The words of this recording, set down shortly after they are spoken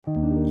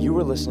You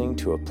are listening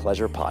to a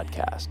Pleasure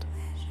Podcast.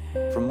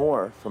 For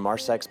more from our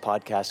Sex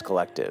Podcast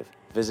Collective,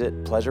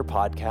 visit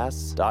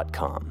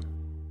pleasurepodcasts.com.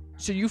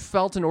 So you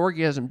felt an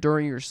orgasm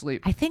during your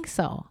sleep? I think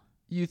so.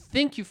 You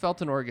think you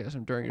felt an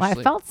orgasm during your Well,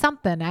 sleep? I felt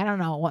something. I don't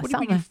know what. What do you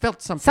something. mean you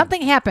felt something?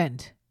 Something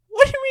happened.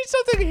 What do you mean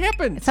something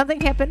happened?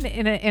 Something happened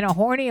in a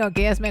horny,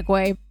 orgasmic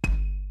way.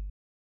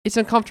 It's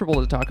uncomfortable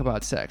to talk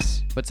about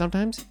sex, but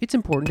sometimes it's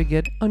important to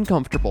get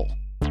uncomfortable.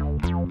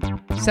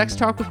 Sex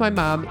Talk with My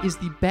Mom is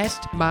the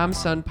best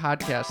mom-son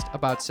podcast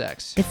about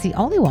sex. It's the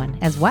only one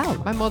as well.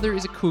 My mother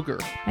is a cougar.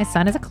 My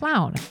son is a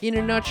clown. In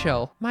a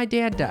nutshell, my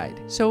dad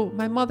died, so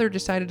my mother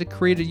decided to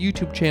create a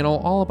YouTube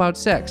channel all about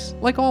sex,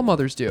 like all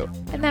mothers do.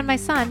 And then my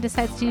son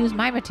decides to use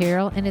my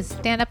material in his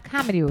stand-up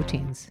comedy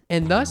routines.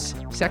 And thus,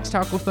 Sex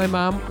Talk with My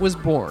Mom was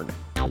born.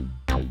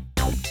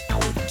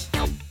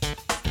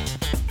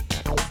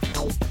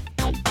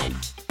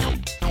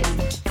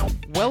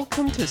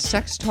 Welcome to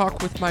Sex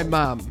Talk with My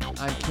Mom.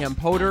 I'm Cam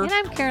Potter. And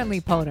I'm Karen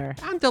Lee Potter.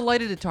 I'm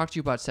delighted to talk to you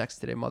about sex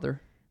today,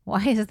 Mother.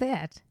 Why is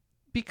that?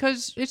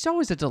 Because it's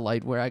always a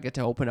delight where I get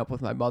to open up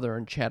with my mother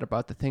and chat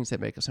about the things that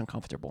make us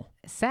uncomfortable.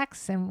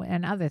 Sex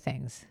and other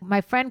things.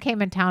 My friend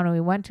came in town and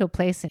we went to a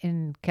place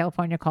in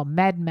California called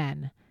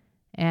MedMen.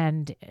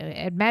 And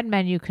at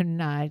MedMen, you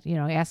can,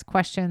 ask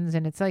questions,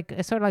 and it's sort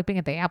of like being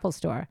at the Apple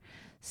store.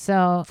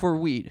 So For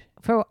weed.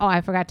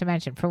 I forgot to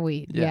mention for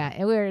weed. Yeah.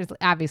 And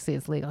obviously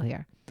it's legal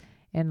here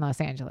in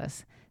Los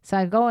Angeles. So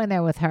I go in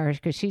there with her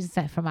because she's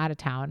from out of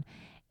town.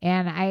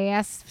 And I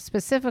asked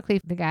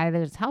specifically the guy that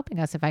was helping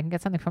us if I can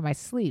get something for my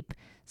sleep.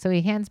 So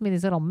he hands me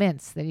these little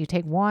mints that you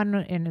take one,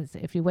 and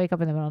if you wake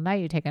up in the middle of the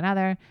night, you take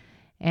another.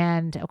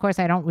 And of course,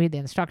 I don't read the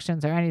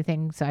instructions or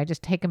anything, so I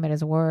just take him at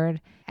his word.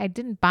 I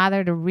didn't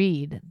bother to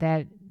read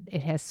that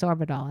it has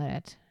sorbitol in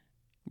it.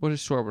 What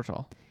is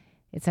sorbitol?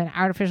 It's an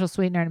artificial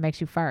sweetener and it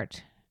makes you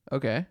fart.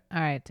 Okay.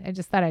 All right. I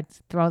just thought I'd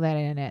throw that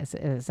in as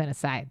an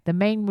aside. The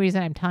main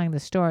reason I'm telling the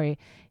story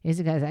is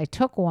because I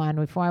took one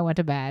before I went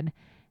to bed.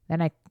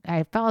 Then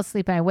I fell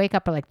asleep and I wake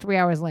up like 3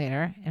 hours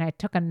later and I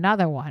took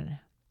another one.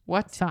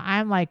 What? So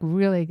I'm like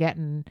really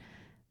getting...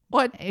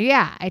 What?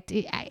 Yeah.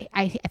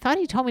 I thought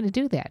he told me to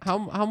do that. How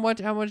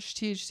much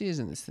THC is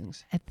in these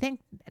things? I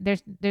think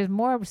there's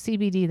more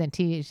CBD than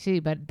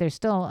THC, but there's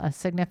still a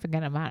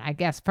significant amount, I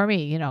guess, for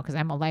me, because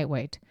I'm a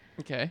lightweight.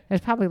 Okay.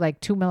 There's probably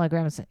like 2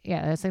 milligrams.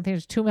 Yeah, I think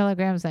there's 2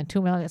 milligrams and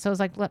 2 milligrams. So it was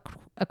like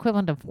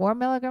equivalent to 4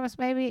 milligrams,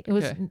 maybe. It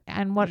was, Okay.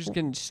 and what You're just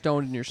getting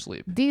stoned in your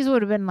sleep. these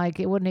would have been like,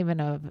 it wouldn't even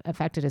have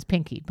affected his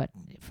pinky. But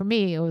for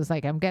me, it was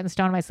like I'm getting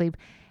stoned in my sleep.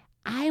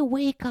 I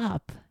wake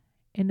up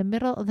in the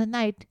middle of the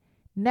night.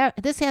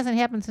 This hasn't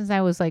happened since I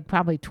was like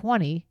probably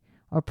 20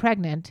 or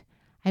pregnant.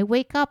 I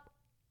wake up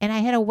and I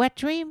had a wet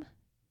dream.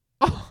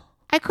 Oh,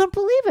 I couldn't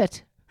believe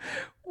it.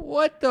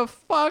 what the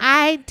fuck?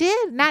 I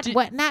did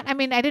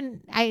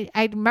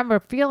I remember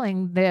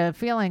feeling the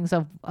feelings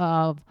of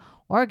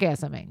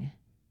orgasming.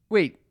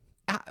 Wait.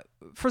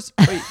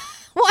 Wait.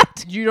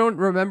 What? You don't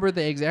remember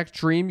the exact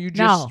dream?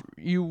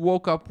 You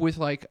woke up with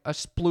like a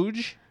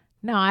splooge?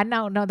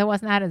 No, there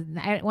was not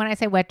when I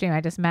say wet dream, I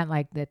just meant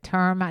like the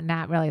term,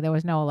 not really. There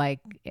was no I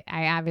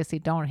obviously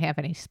don't have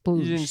any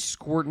splooge. You didn't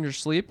squirt in your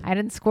sleep? I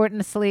didn't squirt in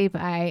the sleep.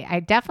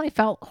 I definitely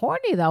felt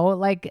horny though,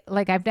 like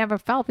I've never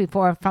felt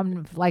before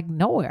from like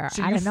nowhere.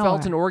 So you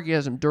felt an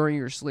orgasm during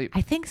your sleep?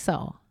 I think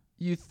so.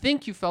 You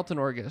think you felt an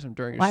orgasm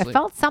during your Well, sleep? I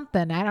felt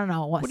something. I don't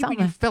know What do you mean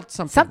you felt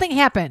something? Something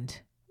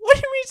happened. What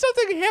do you mean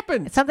something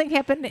happened? Something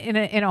happened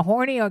in a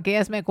horny,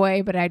 orgasmic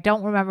way, but I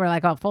don't remember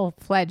like a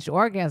full-fledged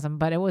orgasm,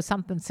 but it was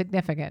something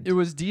significant. It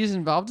was D's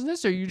involved in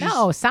this, or you just...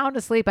 No, sound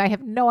asleep. I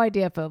have no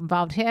idea if it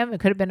involved him. It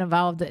could have been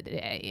involved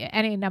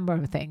any number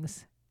of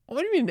things.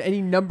 What do you mean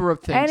any number of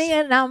things?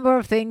 Any number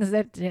of things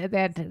that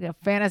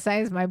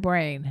fantasize my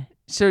brain.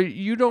 So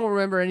you don't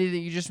remember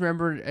anything. You just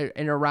remember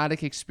an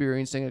erotic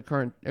experience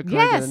occurring during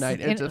Yes, the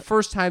night. And it's the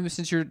first time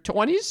since your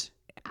 20s?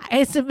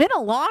 It's been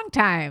a long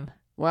time.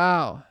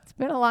 Wow. It's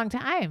been a long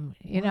time,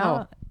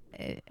 Wow.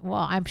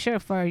 Well, I'm sure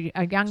for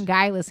a young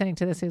guy listening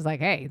to this who's like,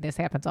 hey, this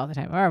happens all the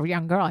time. Or a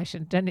young girl, I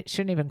shouldn't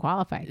even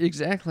qualify.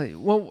 Exactly.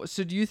 Well,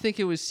 so do you think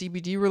it was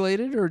CBD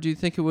related, or do you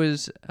think it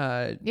was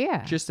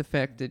just the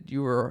fact that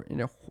you were in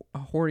a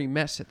horny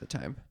mess at the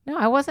time? No,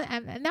 I wasn't.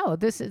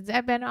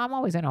 I'm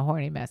always in a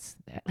horny mess.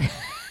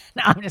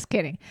 No, I'm just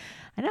kidding.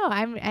 I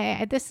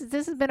know this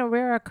has been a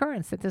rare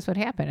occurrence that this would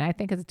happen. I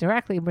think it's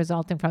directly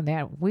resulting from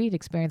that weed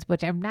experience,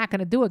 which I'm not going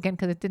to do again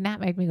because it did not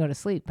make me go to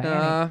sleep.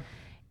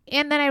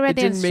 And then I read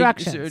the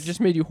instructions. It just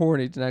made you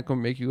horny. It's not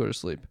going to make you go to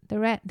sleep.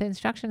 The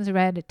instructions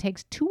read it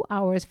takes 2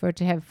 hours for it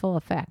to have full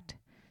effect.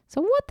 So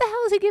what the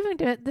hell is he giving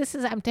to it? This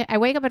is I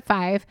wake up at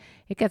 5.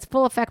 It gets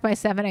full effect by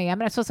 7 a.m.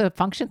 I'm supposed to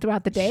function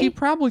throughout the day. He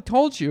probably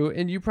told you,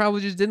 and you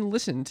probably just didn't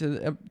listen to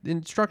the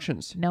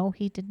instructions. No,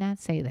 he did not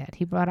say that.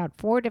 He brought out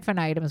 4 different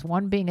items.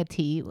 One being a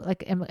tea.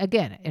 Like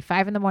again, at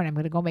 5 a.m, I'm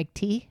going to go make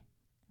tea.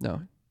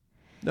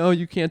 No,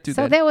 you can't do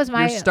that. So that was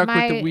You're stuck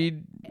with the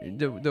weed,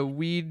 the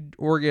weed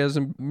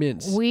orgasm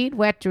mints. Weed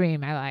wet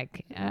dream. I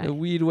like the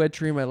weed wet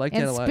dream. I like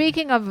that a lot. And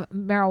speaking of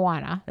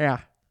marijuana, Yeah.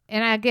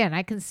 and again,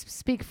 I can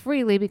speak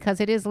freely because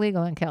it is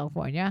legal in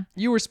California.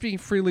 You were speaking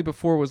freely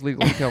before it was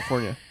legal in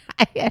California.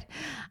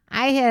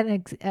 I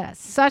had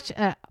such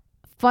a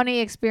funny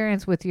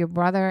experience with your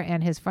brother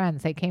and his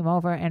friends. They came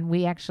over and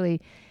we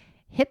actually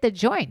hit the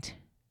joint.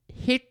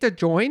 Hit the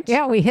joint?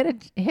 Yeah, we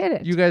hit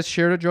it. You guys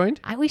shared a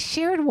joint? We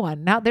shared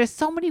one. Now, there's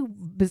so many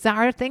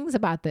bizarre things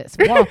about this.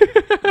 Well,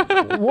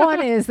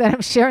 one is that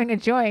I'm sharing a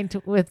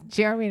joint with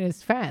Jeremy and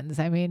his friends.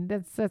 I mean,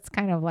 that's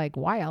kind of like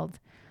wild.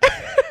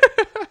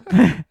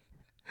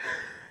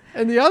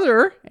 And the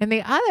other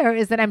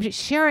is that I'm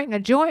sharing a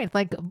joint,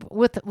 like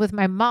with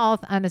my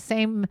mouth on the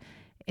same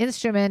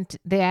instrument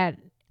that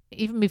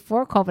even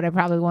before COVID, I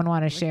probably wouldn't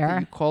want to share.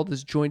 You call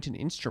this joint an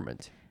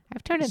instrument.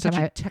 I've turned It's into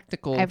such a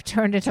technical I've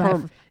turned into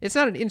term. It's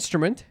not an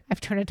instrument.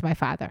 I've turned into my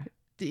father.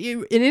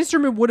 An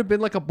instrument would have been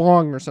like a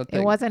bong or something.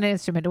 It wasn't an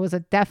instrument. It was a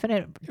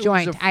definite It was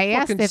joint. a I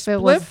asked fucking if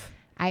it was. spliff?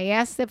 I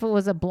asked if it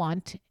was a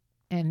blunt,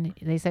 and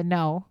they said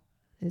no.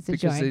 It's a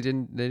Because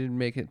joint. they didn't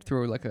make it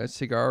through like a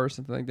cigar or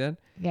something like that.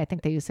 Yeah, I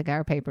think they use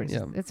cigar papers.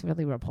 Yeah. It's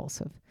really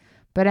repulsive.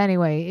 But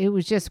anyway, it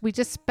was just we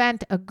just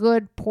spent a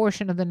good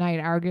portion of the night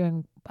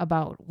arguing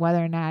about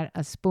whether or not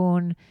a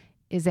spoon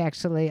is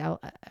actually a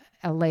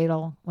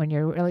ladle when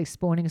you're really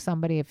spooning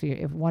somebody.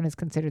 If one is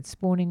considered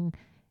spooning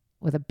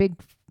with a big,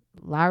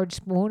 large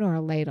spoon or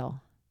a ladle.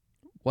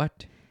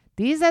 What?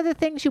 These are the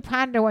things you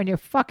ponder when you're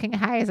fucking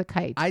high as a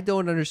kite. I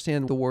don't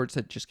understand the words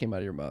that just came out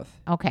of your mouth.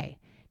 Okay.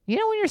 You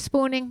know when you're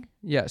spooning?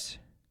 Yes.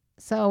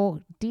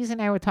 So Deez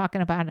and I were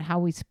talking about how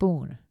we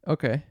spoon.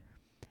 Okay.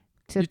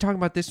 You're talking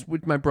about this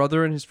with my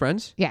brother and his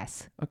friends?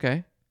 Yes.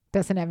 Okay.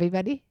 Doesn't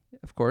everybody?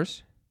 Of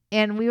course.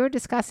 And we were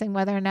discussing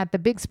whether or not the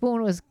big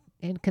spoon was,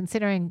 in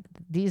considering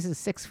Deez is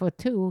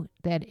 6'2",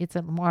 that it's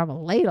more of a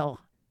ladle.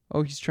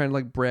 Oh, he's trying to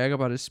like brag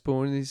about his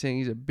spoon and he's saying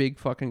he's a big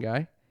fucking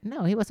guy?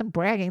 No, he wasn't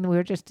bragging. We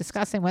were just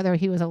discussing whether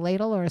he was a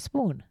ladle or a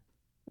spoon.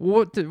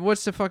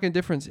 What's the fucking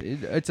difference?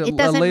 It's a It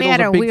doesn't ladle's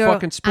matter. a big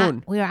fucking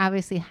spoon. We were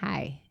obviously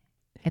high.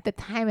 At the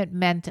time, it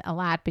meant a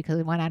lot because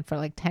we went on for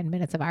like 10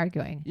 minutes of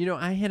arguing. You know,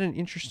 I had an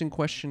interesting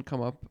question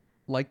come up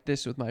like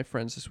this with my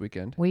friends this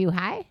weekend. Were you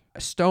high?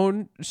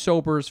 Stone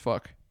sober as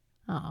fuck.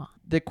 Oh.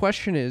 The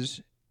question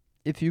is,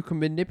 if you can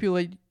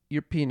manipulate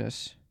your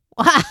penis.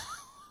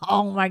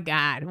 Oh my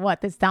God.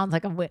 What? This sounds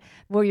like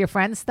were your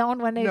friends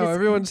stoned when they No,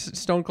 everyone's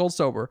stone cold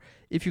sober.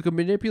 If you can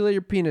manipulate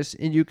your penis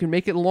and you can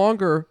make it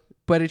longer,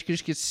 but it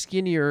just gets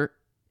skinnier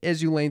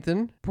as you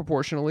lengthen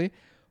proportionally,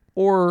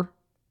 or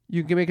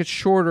you can make it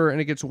shorter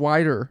and it gets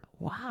wider.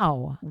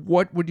 Wow.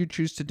 What would you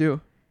choose to do?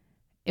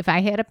 If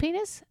I had a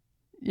penis?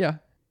 Yeah.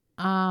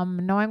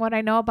 Knowing what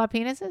I know about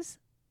penises,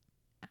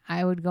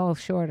 I would go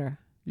shorter.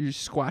 You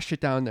just squash it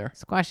down there.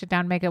 Squash it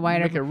down, make it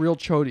wider. Make it real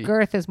chody.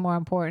 Girth is more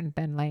important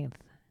than length.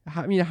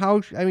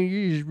 You're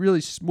just really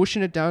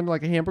smushing it down to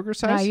like a hamburger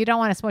size? No, you don't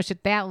want to smush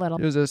it that little.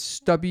 It was a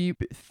stubby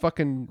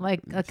fucking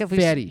like if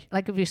fatty.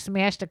 If you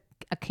smashed a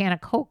can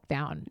of Coke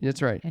down.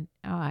 That's right. And,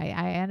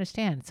 I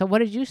understand. So what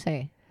did you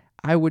say?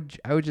 I would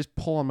just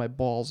pull on my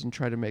balls and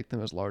try to make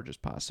them as large as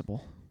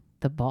possible.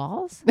 The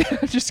balls?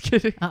 Just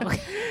kidding. Oh.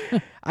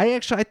 I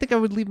think I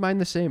would leave mine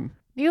the same.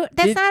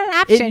 That's not an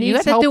option. You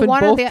have to do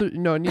one or the other.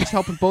 No, it needs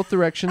help in both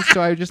directions, so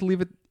I would just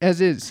leave it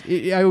as is.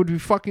 I would be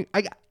fucking...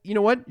 You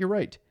know what? You're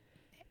right.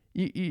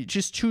 You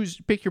just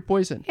pick your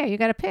poison. Yeah, you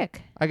got to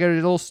pick. I got a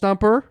little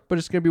stumper, but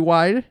it's going to be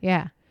wide.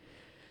 Yeah.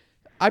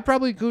 I'd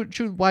probably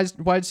choose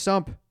wide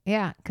stump.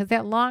 Yeah, because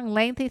that long,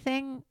 lengthy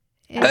thing,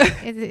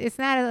 it's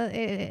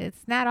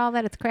not all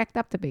that it's cracked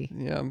up to be.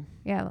 Yeah.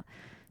 Yeah.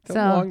 The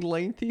long,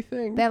 lengthy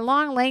thing. That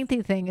long,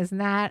 lengthy thing is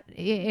not.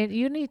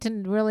 You need to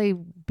really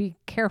be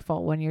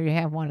careful when you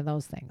have one of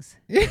those things.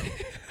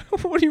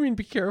 What do you mean?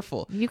 Be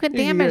careful. You can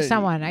damage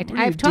someone.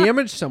 I've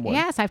damaged someone.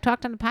 Yes, I've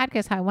talked on the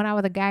podcast how I went out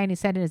with a guy and he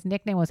said his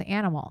nickname was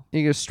Animal.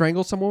 You gonna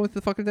strangle someone with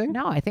the fucking thing?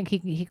 No, I think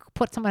he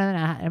put someone in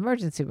an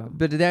emergency room.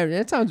 But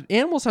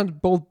animal sounds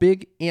both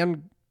big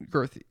and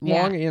girthy,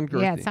 long and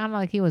girthy. Yeah, it sounded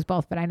like he was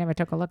both, but I never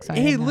took a look. So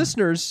hey,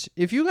 listeners,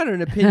 if you got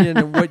an opinion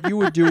of what you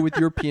would do with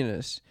your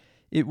penis.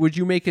 Would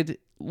you make it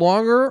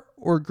longer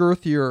or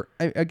girthier?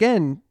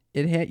 Again,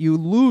 you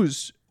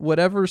lose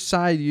whatever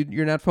side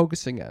you're not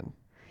focusing on.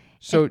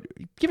 So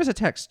give us a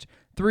text,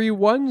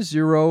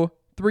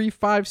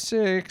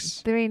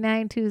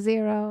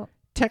 310-356-3920.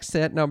 Text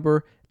that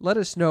number. Let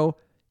us know.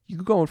 You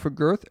going for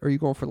girth or are you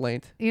going for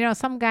length? You know,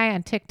 some guy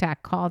on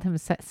TikTok called him.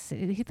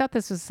 He thought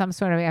this was some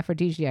sort of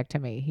aphrodisiac to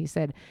me. He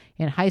said,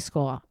 in high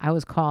school, I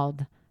was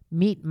called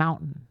Meat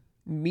Mountain.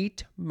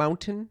 Meat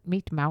Mountain?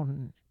 Meat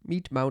Mountain.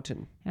 Meat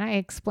Mountain. And I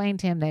explained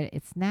to him that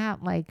it's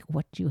not like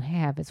what you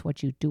have, it's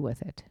what you do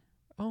with it.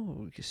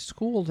 Oh, you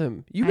schooled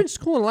him. You've been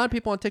schooling a lot of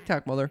people on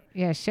TikTok, Mother.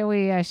 Yeah, shall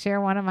we share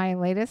one of my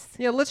latest?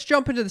 Yeah, let's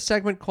jump into the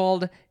segment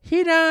called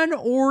Hit On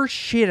or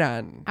Shit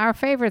On. Our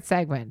favorite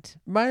segment.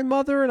 My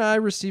mother and I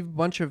receive a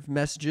bunch of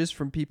messages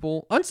from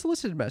people,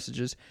 unsolicited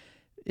messages,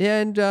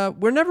 and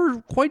we're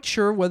never quite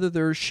sure whether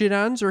they're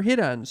shit-ons or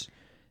hit-ons.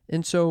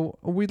 And so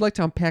we'd like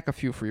to unpack a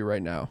few for you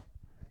right now.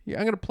 Yeah,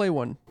 I'm going to play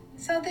one.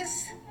 So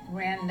this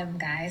random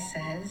guy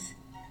says,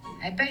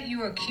 I bet you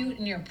were cute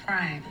in your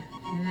prime.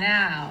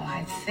 Now,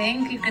 I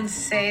think you can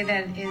say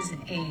that is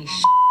a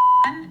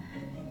on,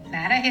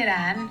 not a hit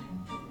on.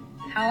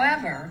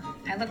 However,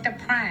 I looked up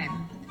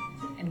prime,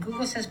 and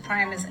Google says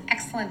prime is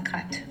excellent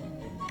cut.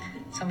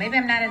 So maybe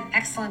I'm not an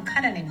excellent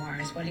cut anymore,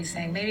 is what he's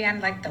saying. Maybe I'm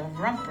like the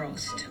rump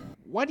roast.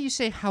 Why do you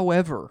say,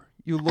 however,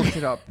 you looked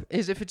it up?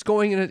 As if it's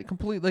going in a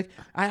complete, like,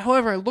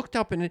 however, I looked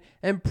up and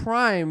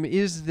prime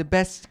is the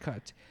best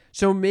cut.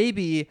 So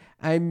maybe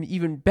I'm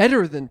even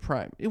better than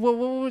prime.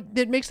 Well,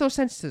 that makes no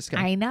sense to this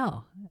guy. I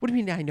know. What do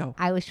you mean I know?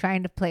 I was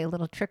trying to play a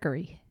little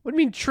trickery. What do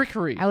you mean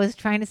trickery? I was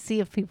trying to see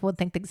if people would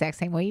think the exact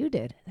same way you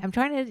did. I'm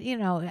trying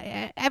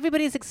to,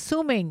 everybody's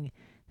assuming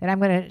that I'm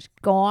going to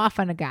go off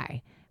on a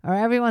guy. Or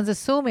everyone's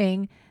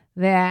assuming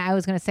that I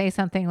was going to say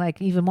something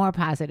like even more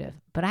positive.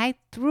 But I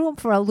threw him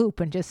for a loop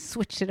and just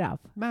switched it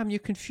up. Mom, you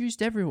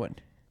confused everyone.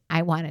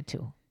 I wanted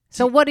to.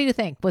 So what do you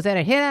think? Was that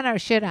a hit on or a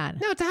shit on?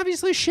 No, it's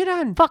obviously shit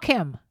on. Fuck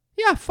him.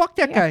 Yeah, fuck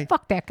that guy.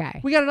 Fuck that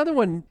guy. We got another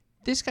one.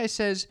 This guy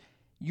says,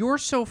 "You're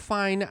so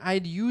fine,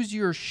 I'd use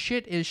your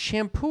shit as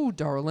shampoo,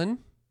 darling."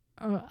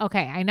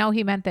 Okay, I know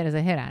he meant that as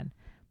a hit on.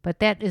 But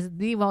that is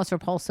the most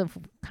repulsive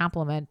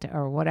compliment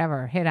or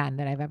whatever hit on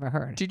that I've ever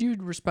heard. Did you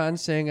respond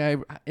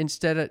saying,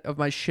 instead of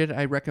my shit,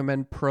 I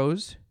recommend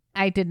Pros?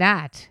 I did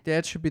not.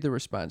 That should be the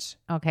response.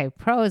 Okay,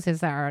 Pros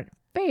is our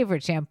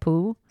favorite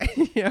shampoo.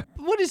 Yeah.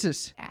 What is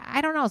this?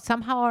 I don't know.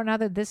 Somehow or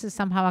another, this is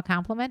somehow a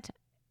compliment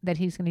that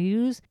he's going to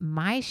use.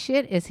 My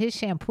shit is his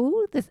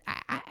shampoo?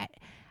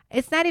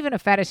 It's not even a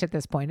fetish at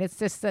this point. It's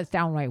just that's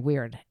downright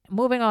weird.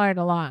 Moving right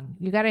along.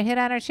 You got a hit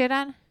on or shit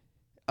on?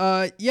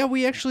 Yeah,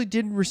 we actually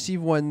did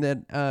receive one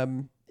that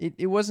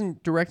it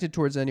wasn't directed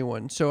towards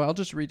anyone, so I'll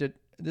just read it.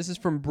 This is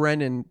from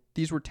Brennan.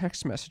 These were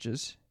text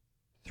messages.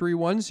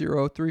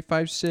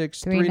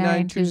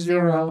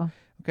 310-356-3920.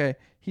 Okay.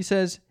 He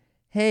says,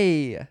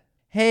 Hey,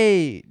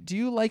 do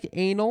you like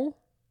anal?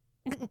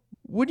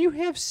 Would you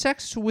have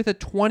sex with a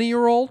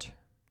 20-year-old?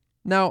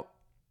 Now,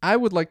 I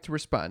would like to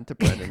respond to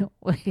Brennan.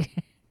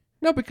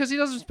 No, because he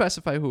doesn't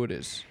specify who it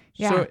is.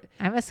 Yeah, so,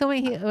 I'm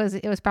assuming it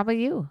was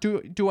probably you.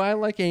 Do I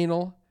like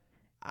anal?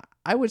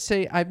 I would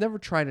say I've never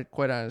tried it,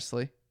 quite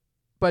honestly,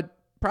 but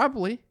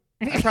probably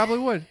I probably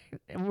would.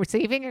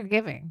 Receiving or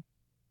giving?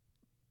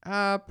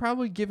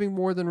 Probably giving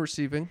more than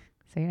receiving.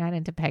 So you're not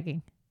into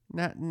pegging?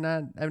 Not.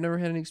 I've never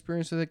had any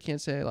experience with it. Can't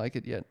say I like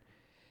it yet.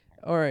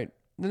 All right.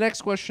 The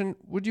next question: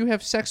 would you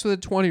have sex with a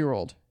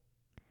 20-year-old?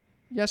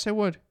 Yes, I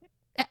would.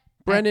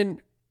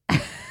 Brendan,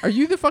 are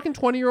you the fucking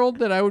 20-year-old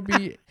that I would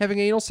be having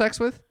anal sex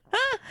with?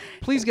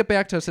 Please get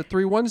back to us at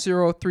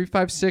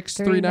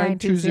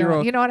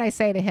 310-356-3920. You know what I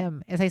say to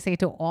him? As I say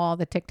to all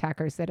the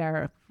TikTokers that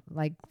are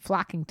like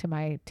flocking to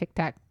my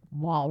TikTok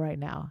wall right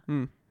now.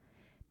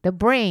 The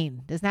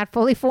brain does not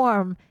fully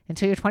form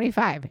until you're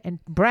 25,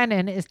 and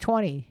Brennan is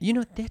 20. You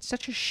know, that's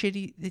such a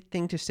shitty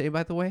thing to say,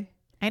 by the way.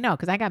 I know,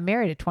 because I got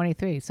married at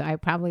 23, so I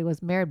probably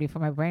was married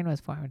before my brain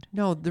was formed.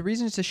 No, the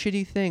reason it's a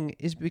shitty thing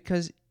is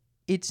because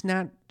it's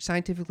not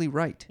scientifically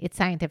right. It's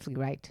scientifically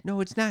right. No,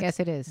 it's not. Yes,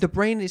 it is. The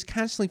brain is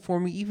constantly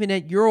forming even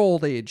at your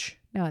old age.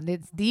 No,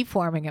 it's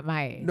deforming at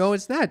my age. No,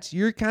 it's not.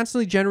 You're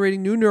constantly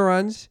generating new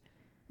neurons.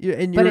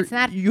 But it's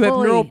not You have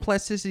fully-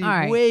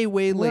 neuroplasticity way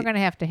We're late. going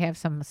to have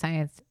some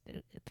science.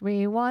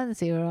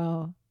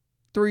 310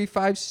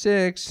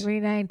 356.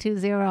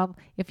 3920.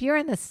 If you're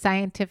in the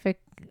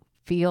scientific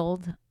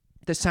field,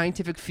 The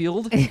scientific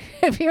field?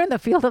 if you're in the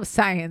field of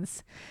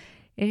science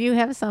and you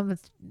have some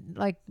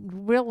like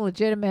real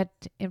legitimate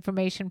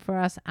information for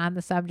us on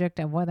the subject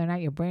of whether or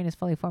not your brain is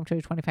fully formed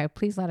to 25,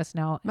 please let us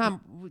know.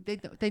 Mom,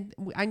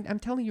 I'm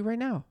telling you right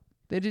now.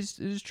 It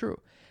is true.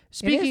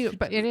 Speaking of,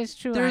 but it is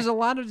true. There's a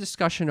lot of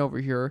discussion over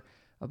here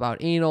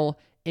about anal.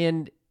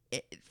 And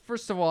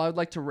first of all, I would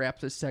like to wrap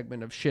this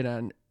segment of hit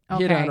on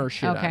or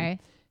shit on.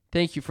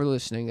 Thank you for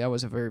listening. That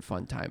was a very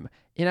fun time.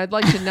 And I'd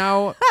like to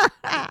now,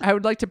 I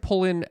would like to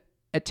pull in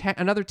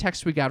another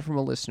text we got from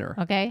a listener.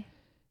 Okay.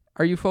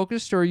 Are you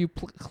focused or are you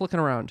clicking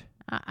around?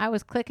 I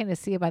was clicking to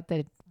see about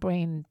the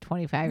brain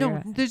 25.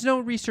 No, there's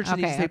no research that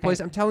needs to take place.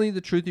 I'm telling you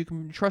the truth. You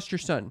can trust your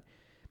son.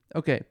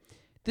 Okay.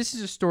 This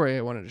is a story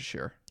I wanted to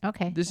share.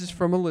 Okay. This is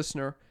from a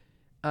listener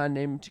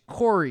named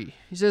Corey.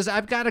 He says,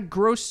 I've got a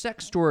gross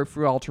sex story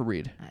for you all to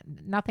read.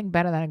 Nothing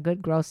better than a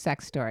good gross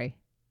sex story.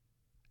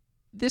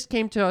 This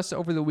came to us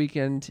over the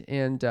weekend,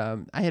 and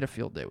I had a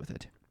field day with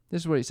it.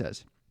 This is what he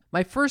says.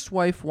 My first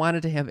wife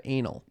wanted to have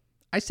anal.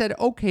 I said,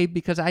 okay,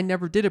 because I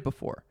never did it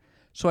before.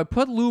 So I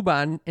put lube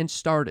on and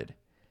started.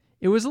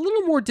 It was a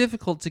little more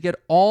difficult to get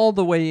all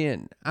the way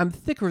in. I'm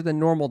thicker than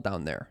normal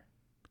down there.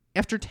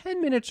 After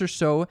 10 minutes or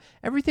so,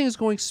 everything is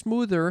going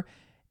smoother,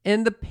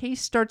 and the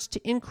pace starts to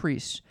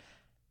increase.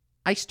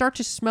 I start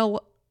to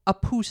smell a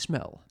poo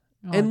smell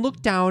and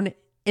look down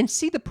and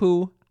see the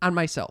poo on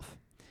myself.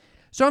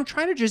 So I'm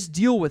trying to just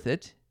deal with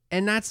it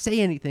and not say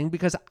anything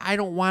because I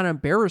don't want to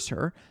embarrass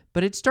her,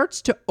 but it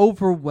starts to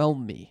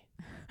overwhelm me.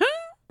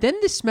 Then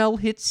the smell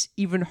hits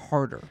even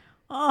harder.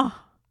 Oh.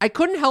 I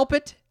couldn't help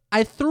it.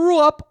 I threw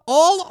up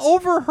all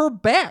over her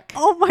back.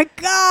 Oh my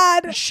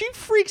God. She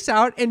freaks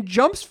out and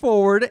jumps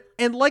forward,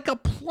 and like a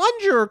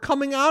plunger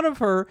coming out of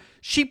her,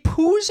 she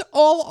poos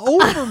all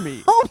over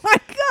me. Oh my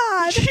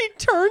God. She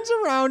turns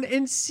around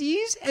and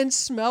sees and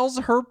smells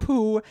her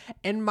poo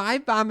and my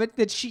vomit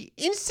that she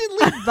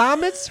instantly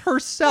vomits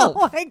herself.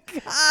 Oh my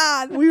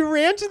God. We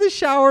ran to the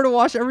shower to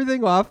wash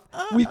everything off.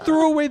 We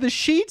threw away the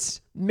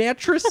sheets,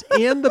 mattress,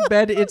 and the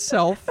bed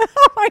itself.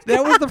 Oh my God.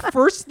 That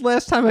was the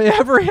last time I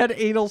ever had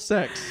anal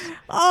sex.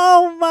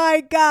 Oh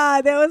my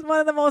God. That was one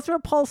of the most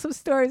repulsive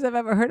stories I've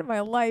ever heard in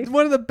my life.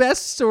 One of the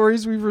best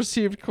stories we've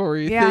received,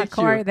 Corey. Yeah, Thank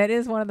Corey, you. that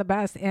is one of the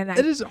best. And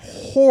It is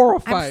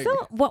horrifying.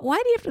 why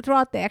do you have to throw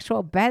out the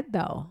actual bed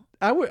though?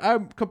 there You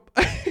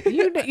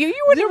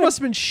must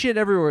have been shit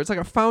everywhere. It's like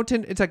a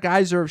fountain. It's a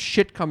geyser of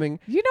shit coming.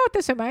 You know what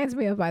this reminds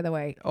me of, by the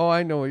way? Oh,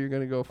 I know what you're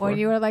going to go for. When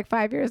you were like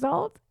 5 years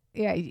old?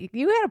 Yeah,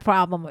 you had a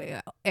problem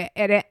at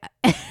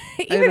I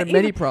had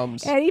many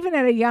problems. Even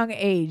at a young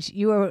age,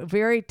 you were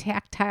very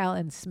tactile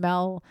and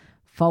smell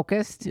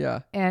focused.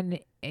 Yeah. And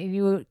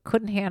you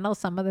couldn't handle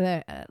some of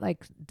the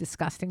like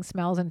disgusting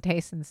smells and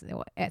tastes, and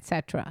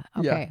etc.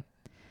 Okay.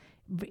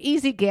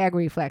 Easy gag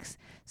reflex.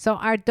 So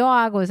our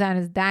dog was on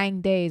his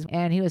dying days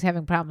and he was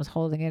having problems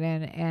holding it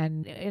in,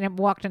 and it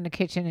walked in the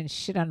kitchen and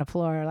shit on the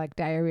floor, like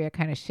diarrhea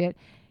kind of shit.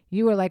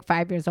 You were like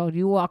 5 years old.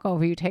 You walk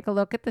over, you take a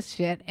look at the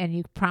shit, and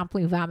you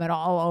promptly vomit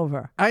all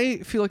over. I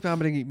feel like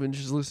vomiting even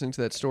just listening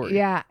to that story.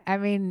 Yeah. I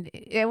mean,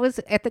 it was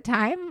at the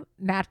time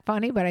not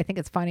funny, but I think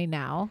it's funny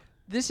now.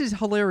 This is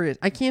hilarious.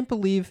 I can't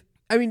believe.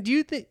 I mean, do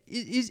you think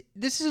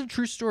this is a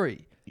true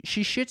story?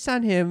 She shits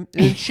on him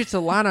and shits a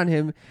lot on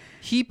him.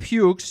 He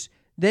pukes.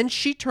 Then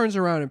she turns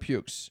around and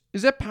pukes.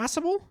 Is that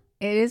possible?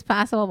 It is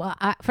possible. Well,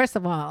 first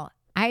of all,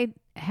 I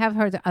have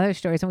heard the other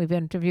stories, and we've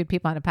interviewed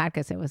people on the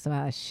podcast. It was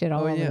shit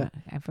all over.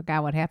 I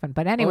forgot what happened.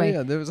 But anyway. Oh,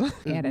 yeah. There was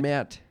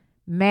Matt.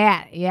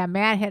 Matt. Yeah,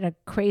 Matt had a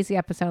crazy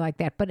episode like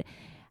that. But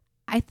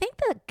I think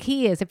the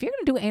key is if you're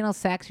going to do anal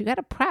sex, you got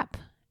to prep.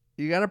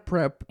 You got to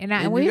prep. And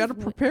you got to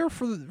prepare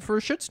for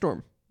a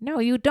shitstorm. No,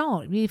 you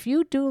don't. If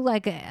you do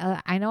like,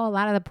 I know a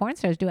lot of the porn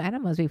stars do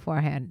enemas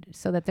beforehand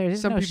so that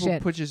there's no shit. Some people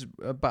put just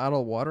a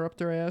bottle of water up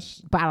their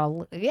ass.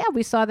 Yeah,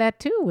 we saw that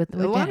too. A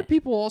lot of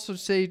people also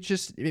say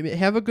just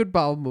have a good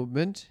bowel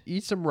movement,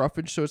 eat some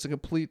roughage so it's a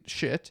complete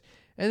shit,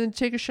 and then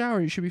take a shower.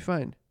 You should be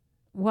fine.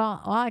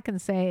 Well, all I can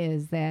say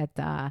is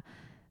that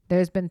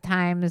there's been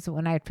times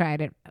when I tried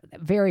it,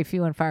 very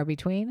few and far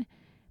between.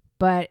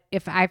 But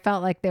if I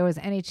felt like there was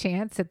any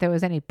chance that there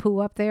was any poo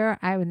up there,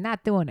 I was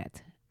not doing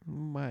it.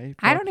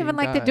 I don't even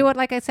like to do it.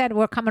 Like I said,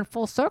 we're coming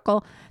full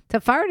circle to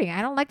farting.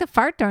 I don't like to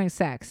fart during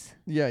sex.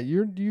 Yeah,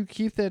 you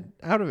keep that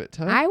out of it,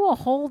 huh? I will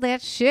hold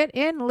that shit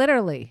in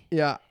literally.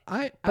 Yeah,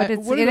 it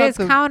is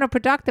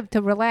counterproductive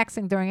to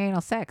relaxing during anal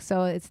sex.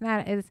 So it's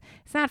not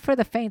for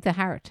the faint of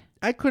heart.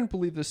 I couldn't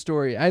believe the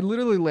story. I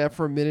literally laughed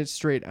for a minute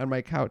straight on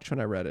my couch when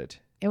I read it.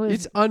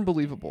 It's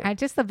unbelievable.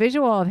 Just the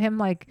visual of him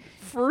like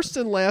first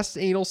and last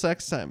anal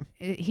sex time.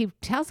 He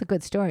tells a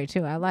good story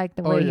too. I like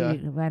the way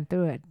he went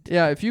through it.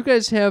 Yeah, if you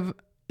guys have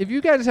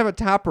a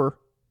topper,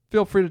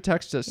 feel free to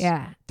text us.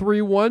 Yeah.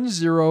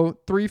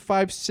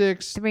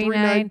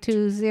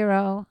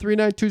 310-356-3920.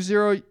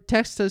 3920.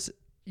 Text us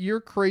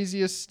your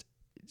craziest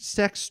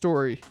sex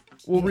story.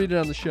 We'll read it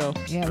on the show.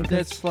 Yeah,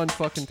 that's fun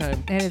fucking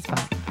time. It is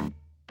fun.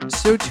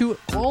 So to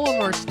all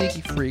of our sneaky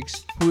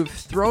freaks who have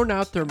thrown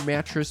out their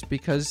mattress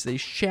because they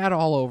shat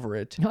all over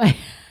it,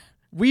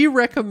 we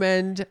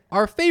recommend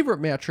our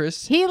favorite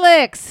mattress,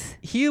 Helix.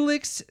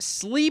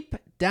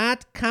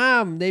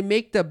 HelixSleep.com. They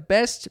make the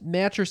best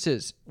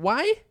mattresses.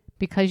 Why?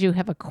 Because you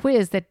have a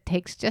quiz that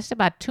takes just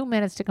about 2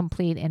 minutes to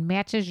complete and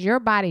matches your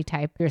body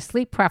type, your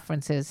sleep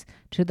preferences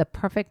to the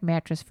perfect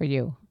mattress for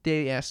you.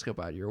 They ask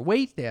about your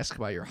weight. They ask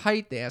about your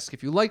height. They ask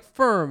if you like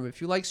firm,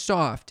 if you like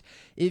soft,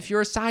 if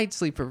you're a side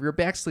sleeper, if you're a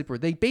back sleeper.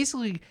 They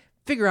basically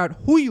figure out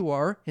who you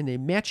are, and they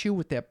match you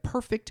with that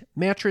perfect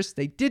mattress.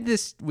 They did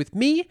this with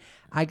me.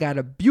 I got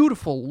a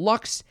beautiful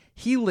Luxe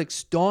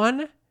Helix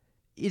Dawn.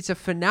 It's a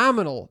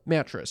phenomenal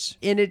mattress,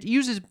 and it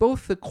uses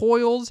both the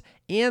coils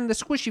and the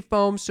squishy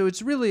foam, so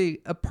it's really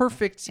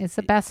it's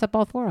the best of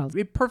both worlds.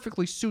 It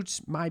perfectly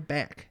suits my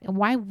back. And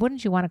why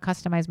wouldn't you want a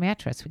customized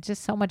mattress? It's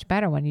just so much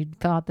better when you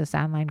fill out this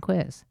online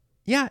quiz.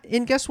 Yeah,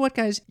 and guess what,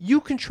 guys?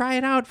 You can try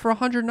it out for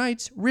 100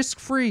 nights,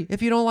 risk-free.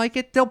 If you don't like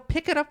it, they'll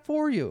pick it up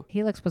for you.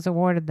 Helix was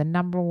awarded the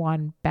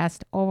 #1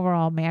 best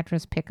overall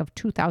mattress pick of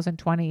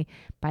 2020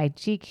 by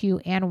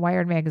GQ and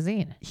Wired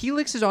magazine.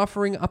 Helix is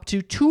offering up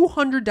to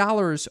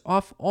 $200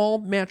 off all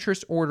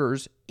mattress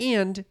orders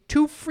and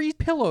 2 free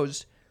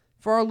pillows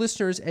for our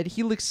listeners at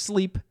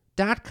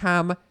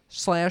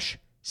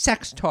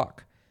helixsleep.com/sextalk.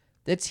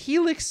 That's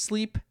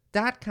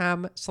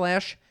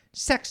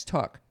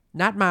helixsleep.com/sextalk.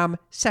 Not mom,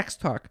 sex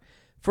talk.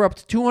 For up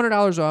to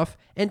 $200 off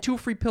and 2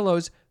 free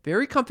pillows.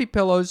 Very comfy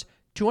pillows.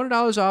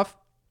 $200 off.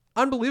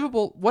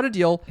 Unbelievable. What a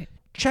deal.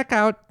 Check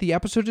out the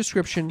episode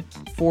description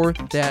for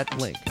that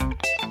link.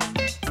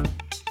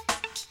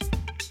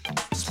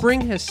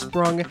 Spring has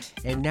sprung,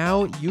 and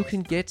now you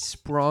can get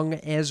sprung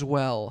as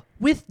well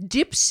with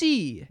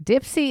Dipsea.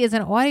 Dipsea is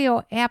an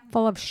audio app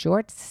full of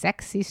short,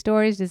 sexy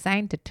stories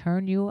designed to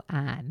turn you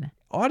on.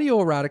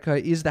 Audio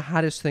erotica is the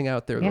hottest thing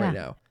out there Yeah. right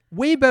now.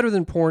 Way better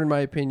than porn, in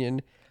my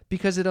opinion,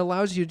 because it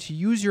allows you to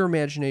use your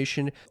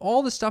imagination.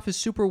 All the stuff is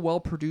super well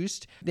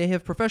produced. They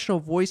have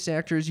professional voice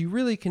actors. You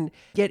really can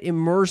get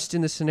immersed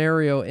in the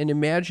scenario and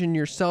imagine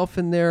yourself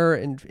in there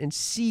and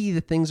see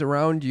the things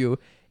around you.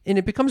 And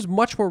it becomes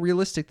much more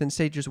realistic than,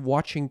 say, just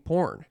watching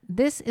porn.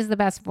 This is the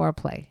best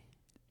foreplay.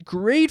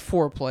 Great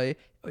foreplay.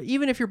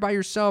 Even if you're by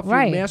yourself,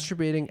 Right. you're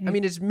masturbating. I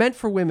mean, it's meant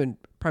for women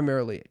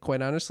primarily,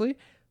 quite honestly.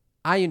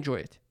 I enjoy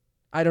it.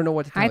 I don't know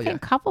what to tell I you. think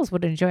couples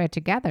would enjoy it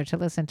together to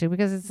listen to,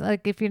 because it's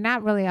like, if you're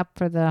not really up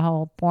for the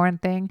whole porn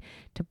thing,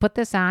 to put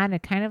this on,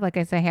 it kind of, like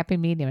I say, happy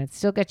medium. It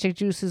still gets your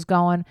juices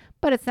going,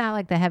 but it's not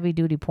like the heavy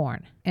duty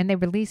porn. And they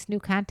release new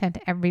content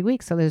every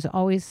week, so there's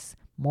always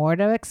more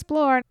to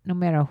explore, no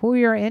matter who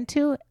you're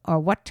into or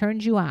what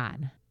turns you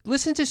on.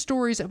 Listen to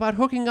stories about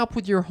hooking up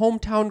with your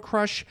hometown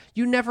crush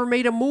you never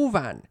made a move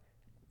on.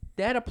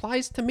 That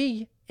applies to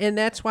me, and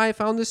that's why I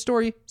found this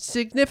story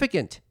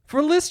significant.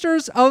 For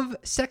listeners of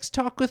Sex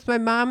Talk with My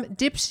Mom,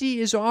 Dipsea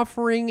is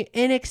offering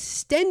an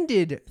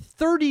extended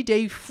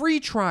 30-day free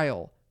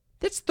trial.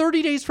 That's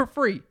 30 days for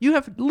free. You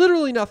have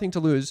literally nothing to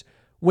lose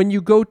when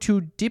you go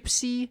to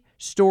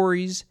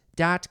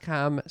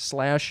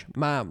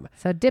dipseastories.com/mom.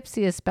 So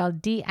Dipsea is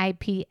spelled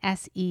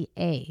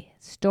DIPSEA,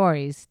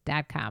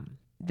 stories.com.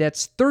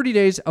 That's 30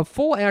 days of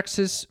full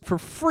access for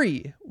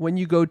free when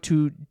you go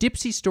to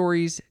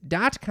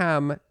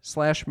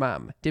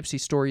dipseastories.com/mom.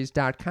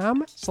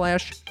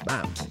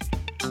 dipseastories.com/mom.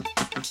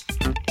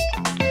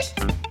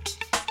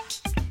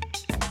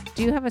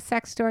 Do you have a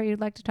sex story you'd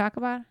like to talk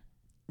about?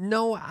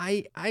 No,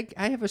 I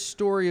have a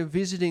story of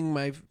visiting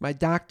my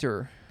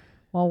doctor.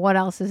 Well, what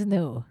else is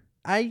new?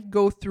 I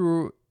go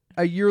through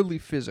a yearly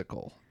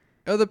physical.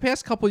 The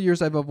past couple of years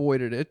I've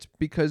avoided it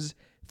because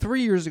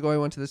 3 years ago I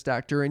went to this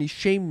doctor and he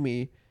shamed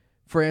me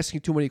for asking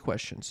too many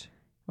questions.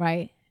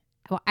 Right?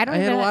 Well, I I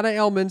had a lot of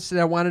ailments that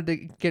I wanted to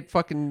get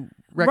fucking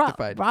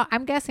rectified.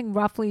 I'm guessing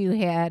roughly you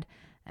had,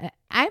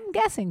 I'm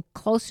guessing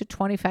close to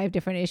 25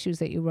 different issues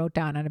that you wrote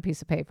down on a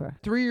piece of paper.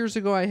 3 years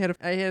ago I had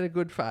a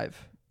good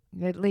 5.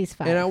 At least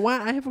 5. And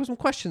I have some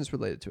questions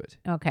related to it.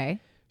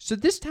 Okay. So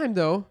this time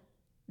though,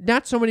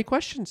 not so many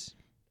questions.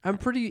 I'm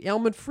pretty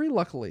ailment free,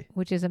 luckily.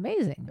 Which is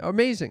amazing.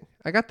 Amazing.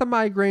 I got the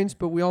migraines,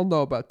 but we all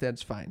know about that.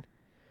 It's fine.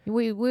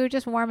 We were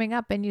just warming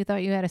up and you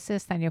thought you had a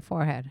cyst on your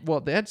forehead. Well,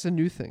 that's a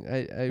new thing.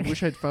 I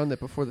wish I'd found that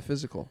before the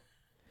physical.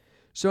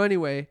 So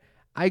anyway,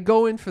 I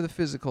go in for the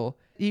physical.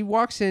 He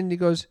walks in and he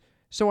goes,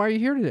 "So why are you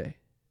here today?"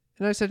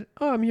 And I said,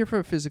 "Oh, I'm here for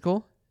a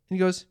physical." And he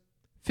goes,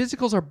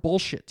 "Physicals are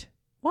bullshit."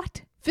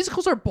 What?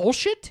 Physicals are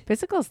bullshit?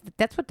 Physicals,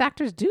 that's what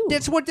doctors do.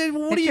 That's what That's are you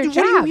your do? What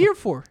are you job. here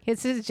for?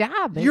 It's his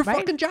job. Your right?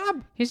 fucking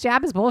job. His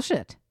job is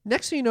bullshit.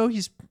 Next thing you know,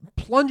 he's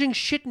plunging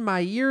shit in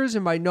my ears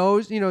and my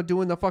nose,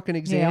 doing the fucking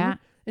exam. Yeah.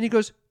 And he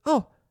goes,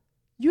 "Oh,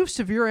 you have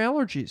severe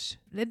allergies."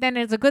 Then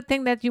it's a good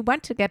thing that you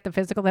went to get the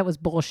physical that was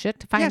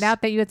bullshit to find Yes.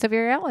 out that you had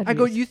severe allergies. I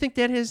go, "You think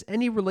that has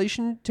any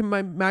relation to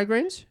my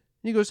migraines?"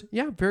 And he goes,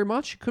 "Yeah, very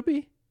much. It could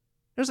be."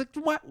 I was like,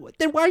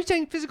 Then why are you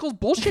saying physical's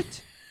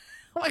bullshit?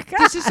 Oh my God.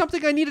 This is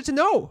something I needed to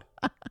know.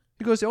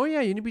 He goes, "Oh, yeah,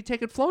 you need to be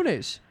taking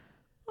Flonase."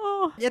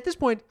 Oh, At this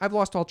point, I've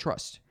lost all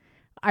trust.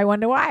 I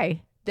wonder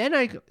why. Then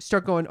I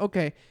start going,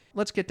 okay,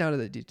 let's get down to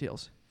the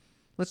details.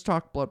 Let's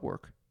talk blood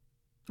work.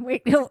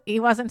 Wait,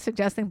 he wasn't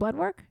suggesting blood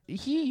work?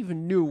 He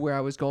even knew where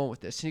I was going with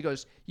this. And he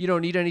goes, "You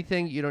don't need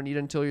anything. You don't need it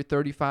until you're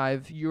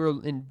 35.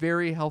 You're in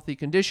very healthy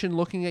condition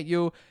looking at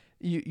you.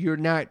 You're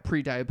not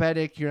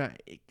pre-diabetic. Your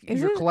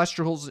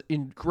cholesterol's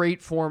in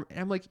great form." And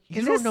I'm like,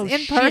 "You Is don't this know in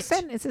shit."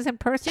 person? Is this in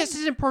person? Yes,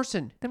 this is in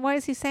person. Then why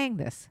is he saying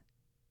this?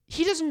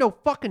 He doesn't know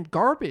fucking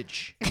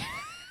garbage.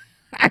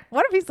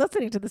 What if he's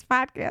listening to this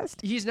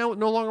podcast? He's no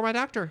longer my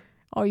doctor.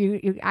 Oh,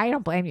 you I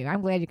don't blame you.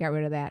 I'm glad you got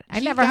rid of that. I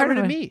He never got heard rid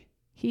of of him. me.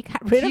 He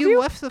got rid of He you?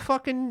 left the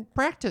fucking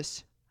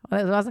practice.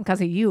 Well, it wasn't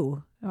because of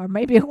you. Or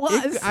maybe it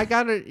was. I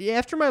got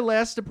after my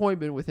last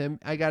appointment with him,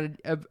 I got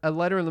a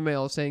letter in the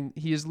mail saying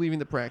he is leaving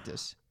the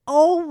practice.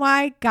 Oh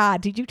my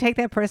God. Did you take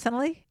that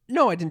personally?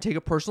 No, I didn't take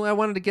it personally. I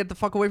wanted to get the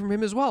fuck away from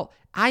him as well.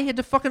 I had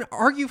to fucking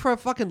argue for a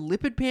fucking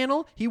lipid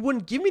panel. He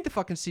wouldn't give me the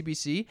fucking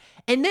CBC.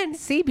 And then,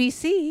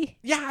 CBC?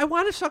 yeah, I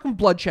want a fucking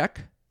blood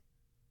check.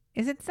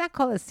 It's not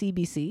called a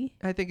CBC?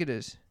 I think it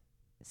is.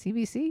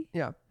 CBC?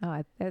 Yeah. Oh,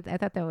 I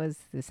thought that was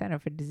the Center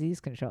for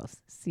Disease Control,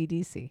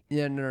 CDC.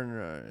 Yeah,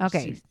 no.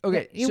 Okay.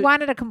 Okay. You so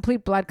wanted a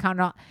complete blood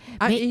count.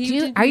 he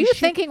didn't Are do you shit.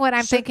 thinking what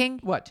I'm So- thinking?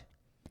 What?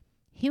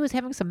 He was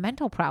having some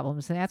mental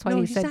problems, and that's why No,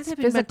 he he's said not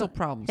having physical mental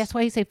problems. That's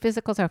why he said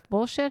physicals are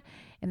bullshit,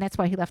 and that's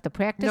why he left the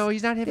practice. No,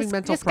 he's not having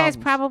mental This problems.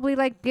 guy's probably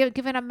like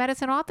giving up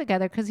medicine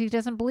altogether because he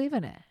doesn't believe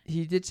in it.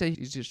 He did say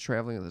he's just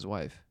traveling with his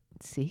wife.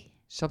 See,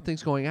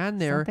 Something's going on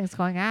there. something's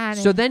going on.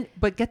 So then,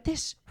 but get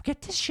this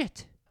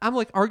shit. I'm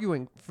like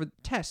arguing for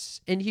tests,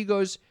 and he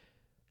goes,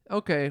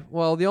 "Okay,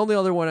 well, the only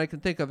other one I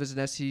can think of is an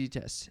STD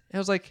test." And I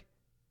was like,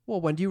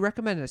 "Well, when do you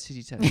recommend an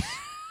STD test?"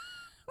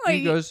 And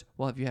he goes,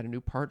 well, have you had a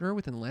new partner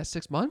within the last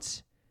 6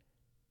 months?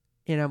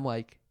 And I'm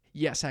like,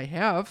 yes, I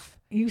have.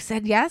 You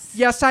said yes?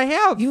 Yes, I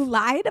have. You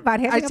lied about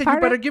having I a said, you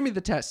partner? better give me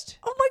the test.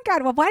 Oh my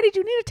God. Well, why did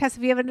you need a test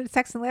if you haven't had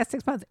sex in the last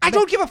 6 months? I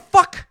don't give a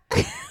fuck.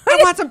 I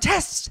want some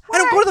tests. I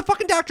don't go to the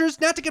fucking doctors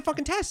not to get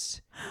fucking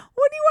tests.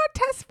 What do you want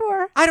tests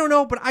for? I don't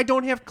know, but I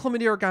don't have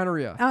chlamydia or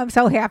gonorrhea. Oh, I'm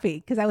so happy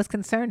because I was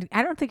concerned.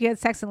 I don't think you had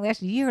sex in the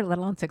last year, let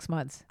alone 6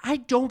 months. I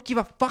don't give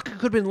a fuck. I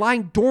could have been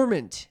lying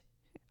dormant.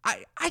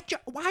 Why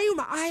am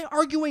I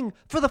arguing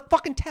for the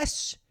fucking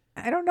tests?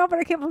 I don't know, but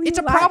I can't believe It's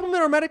a you lied. problem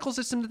in our medical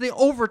system that they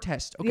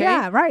overtest, okay?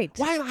 Yeah, right.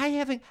 Why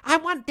am I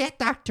want that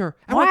doctor.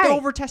 I Why? want the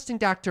overtesting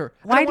doctor.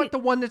 I Why don't want the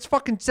one that's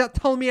fucking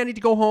telling me I need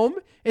to go home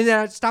and then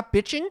I stop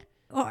bitching.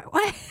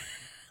 What?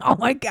 Oh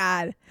my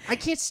God. I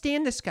can't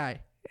stand this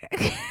guy.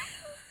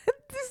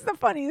 This is the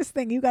funniest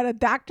thing. You got a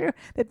doctor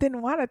that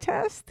didn't want a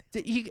test?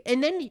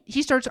 And then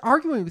he starts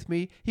arguing with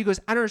me. He goes,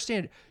 I don't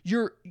understand.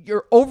 You're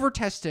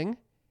overtesting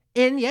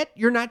and yet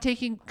you're not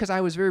taking, because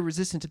I was very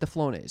resistant to the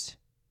Flonase.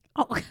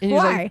 Oh, And he's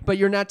why? like, but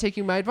you're not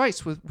taking my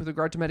advice with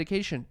regard to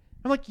medication.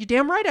 I'm like, you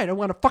damn right I don't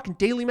want a fucking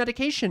daily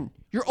medication.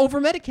 You're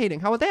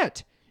over-medicating. How about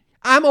that?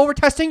 I'm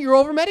over-testing, you're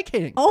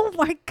over-medicating. Oh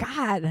my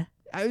God.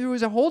 There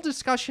was a whole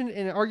discussion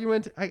and an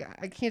argument. I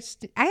can't...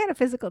 I had a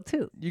physical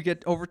too. You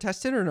get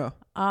over-tested or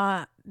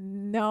no?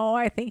 No,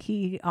 I think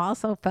he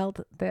also felt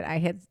that I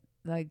had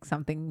like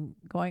something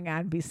going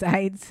on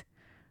besides,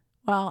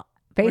 well,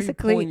 Why are you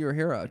basically, pulling your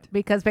hair out?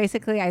 because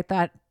basically I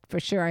thought for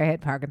sure I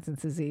had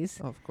Parkinson's disease.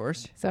 Oh, of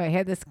course. So I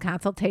had this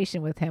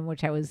consultation with him,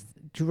 which I was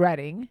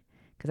dreading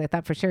because I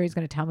thought for sure he's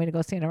going to tell me to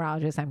go see a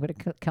neurologist. I'm going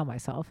to kill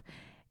myself.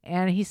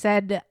 And he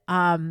said,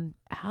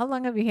 how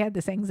long have you had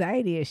this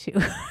anxiety issue?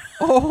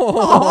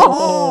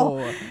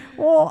 Oh.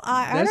 Well,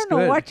 I That's don't know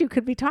good. what you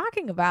could be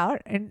talking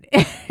about. And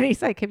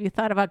he's like, have you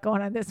thought about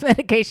going on this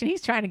medication?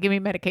 He's trying to give me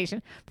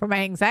medication for my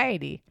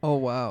anxiety. Oh,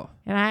 wow.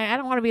 And I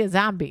don't want to be a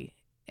zombie.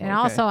 And Okay.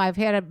 also, I've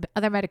had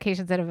other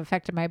medications that have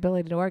affected my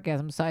ability to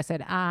orgasm. So I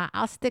said,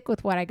 I'll stick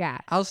with what I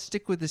got. I'll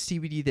stick with the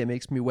CBD that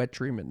makes me wet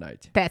dream at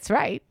night. That's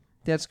right.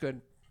 That's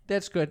good.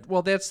 That's good.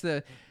 Well, that's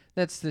the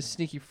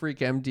Sneaky Freak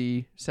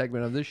MD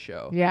segment of this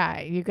show.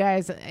 Yeah, you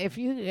guys, if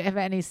you have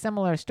any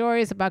similar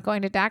stories about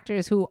going to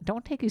doctors who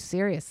don't take you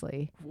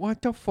seriously,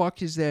 What the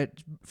fuck is that?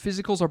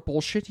 Physicals are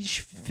bullshit. He's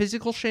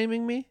physical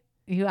shaming me?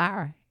 you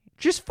are.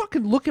 Just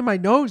fucking look at my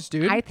nose,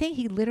 dude. I think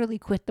he literally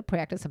quit the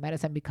practice of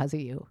medicine because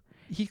of you.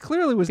 He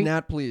clearly was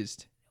not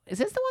pleased. Is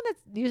this the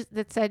one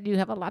that said you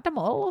have a lot of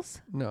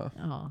moles? No,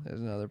 Oh, there's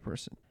another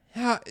person.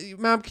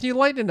 Mom, can you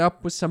lighten it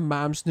up with some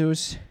mom's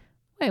news?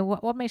 wait,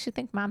 what makes you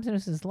think Mom's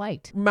News is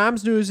light?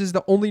 Mom's news is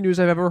the only news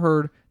I've ever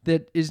heard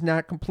that is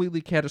not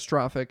completely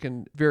catastrophic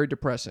and very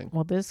depressing.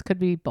 Well, this could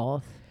be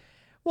both.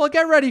 Well,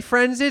 get ready,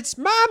 friends. It's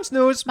Mom's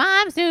News.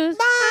 Mom's News.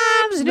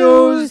 Mom's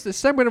News. The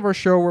segment of our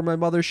show where my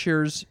mother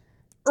shares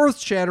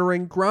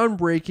earth-shattering,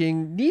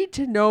 groundbreaking,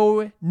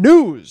 need-to-know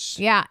news.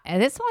 Yeah,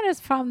 and this one is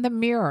from the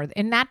Mirror,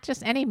 and not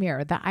just any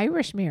Mirror, the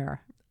Irish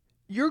Mirror.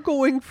 You're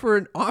going for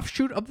an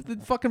offshoot of the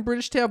fucking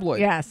British tabloid.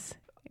 Yes.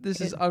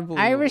 This is unbelievable.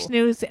 Irish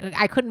News.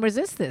 I couldn't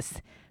resist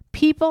this.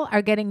 People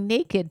are getting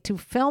naked to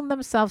film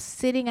themselves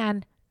sitting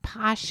on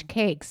posh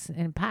cakes,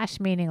 and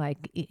posh meaning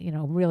like,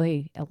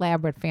 really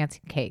elaborate,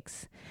 fancy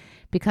cakes,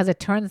 because it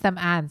turns them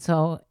on.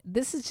 So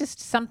this is just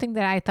something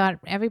that I thought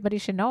everybody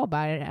should know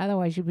about it.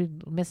 Otherwise, you'd be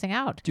missing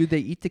out. Do they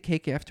eat the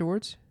cake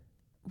afterwards?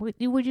 Would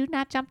you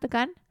not jump the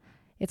gun?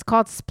 It's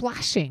called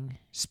splashing.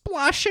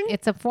 Splashing?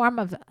 It's a form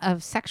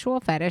of sexual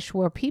fetish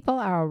where people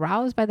are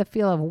aroused by the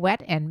feel of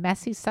wet and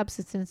messy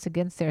substance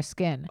against their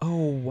skin.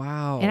 Oh,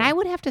 wow. And I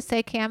would have to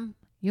say, Cam,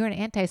 you're an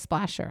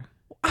anti-splasher.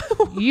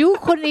 You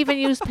couldn't even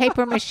use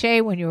paper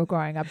mache when you were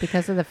growing up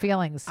because of the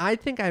feelings. I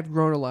think I've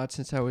grown a lot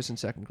since I was in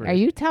second grade. Are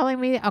you telling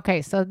me?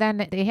 Okay, so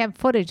then they have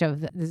footage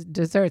of the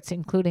desserts,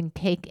 including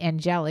cake and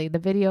jelly. The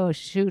video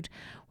shoot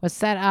was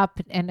set up,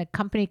 and the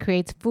company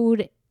creates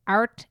food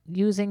art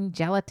using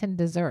gelatin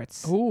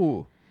desserts.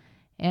 Ooh.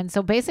 And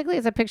so basically,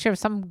 it's a picture of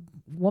some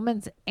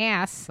woman's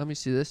ass. Let me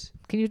see this.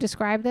 Can you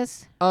describe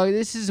this?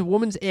 This is a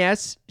woman's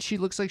ass. She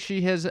looks like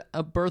she has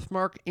a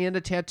birthmark and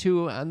a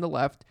tattoo on the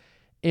left.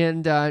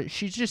 And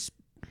she just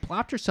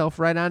plopped herself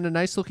right on a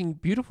nice-looking,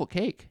 beautiful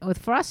cake. With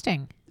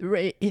frosting.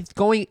 It's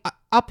going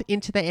up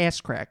into the ass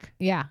crack.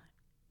 Yeah.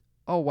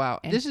 Oh, wow.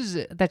 And this is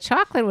the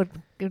chocolate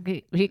would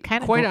be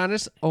kind of... quite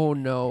honest. Oh,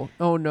 no.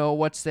 Oh, no.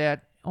 What's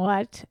that?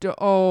 What?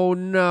 Oh,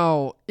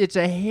 no. It's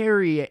a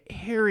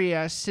hairy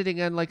ass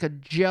sitting on like a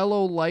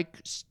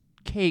Jell-O-like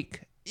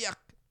cake. Yuck.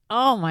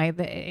 Oh my!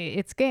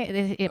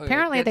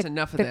 Apparently, that's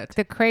enough of that.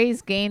 The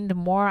craze gained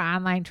more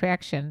online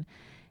traction,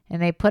 and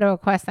they put a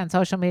request on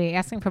social media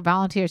asking for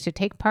volunteers to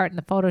take part in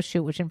the photo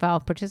shoot, which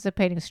involved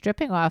participating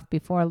stripping off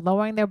before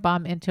lowering their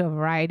bum into a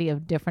variety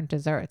of different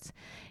desserts.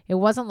 It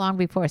wasn't long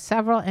before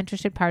several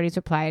interested parties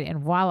replied, and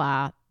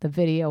voila, the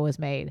video was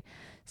made.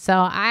 So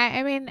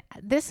I mean,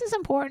 this is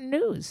important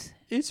news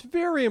It's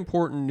very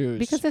important news.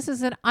 because this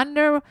is an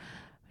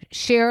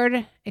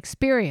under-shared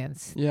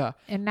experience. Yeah.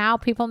 And now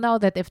people know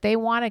that if they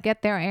want to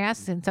get their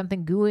ass in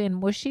something gooey and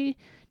mushy,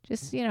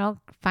 just,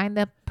 find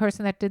the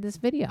person that did this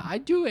video. I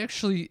do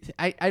actually.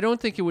 I don't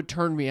think it would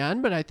turn me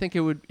on, but I think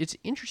it would. It's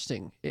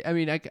interesting. I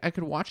mean, I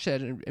could watch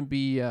that and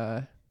be.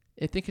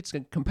 I think it's a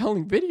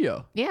compelling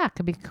video. Yeah, it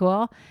could be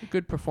cool.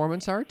 Good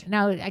performance art.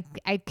 Now,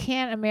 I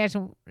can't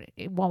imagine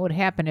what would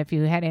happen if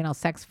you had anal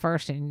sex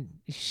first and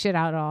shit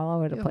out all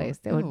over the place.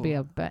 That would be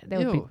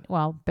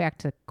back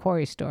to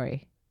Corey's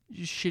story.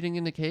 You shitting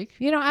in the cake?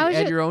 I was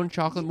add your own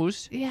chocolate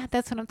mousse. Yeah,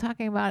 that's what I'm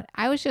talking about.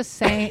 I was just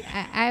saying.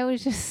 I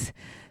was just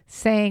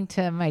saying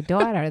to my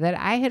daughter that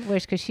I had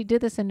wished, because she did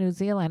this in New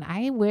Zealand.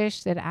 I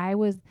wish that I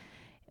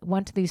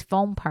went to these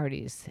foam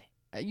parties.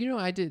 I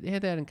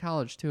had that in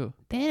college too.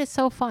 That is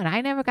so fun. I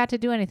never got to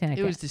do anything like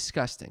that. It was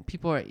disgusting.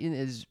 People are in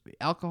there's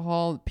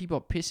alcohol. People are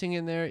pissing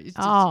in there. It's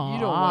you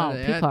don't want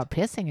that. People are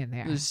pissing in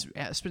there. There's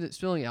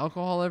spilling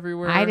alcohol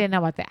everywhere. I didn't know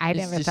about that. I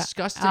never thought. It's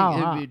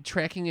disgusting.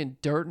 Tracking in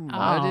dirt and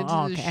mud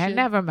into this shit.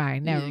 Never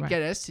mind. You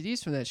get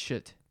STDs from that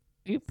shit.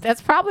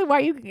 That's probably why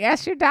you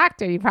asked your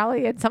doctor. You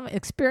probably had some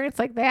experience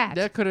like that.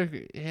 That could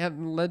have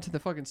led to the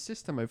fucking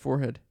cyst on my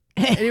forehead.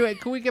 Anyway,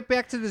 can we get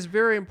back to this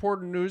very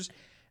important news?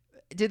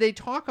 Did they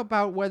talk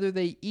about whether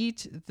they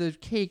eat the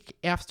cake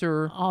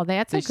after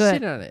that's they a good,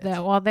 sit on it?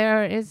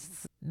 There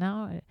is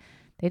no.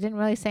 They didn't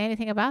really say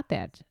anything about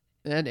that.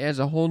 That adds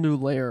a whole new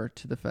layer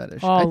to the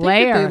fetish. Oh, I think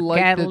layer! They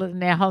like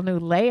a whole new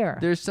layer.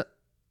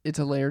 It's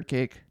a layered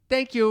cake.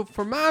 Thank you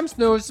for Mom's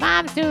News.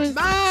 Mom's News.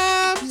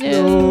 Mom's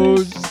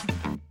News.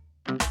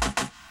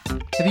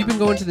 Have you been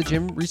going to the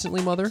gym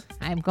recently, Mother?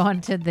 I'm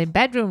going to the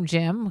bedroom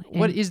gym.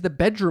 What is the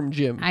bedroom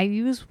gym? I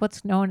use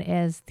what's known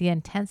as the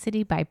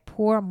Intensity by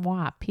Pour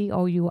Moi,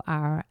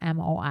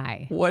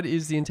 Pourmoi. What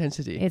is the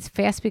Intensity? It's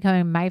fast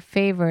becoming my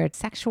favorite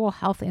sexual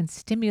health and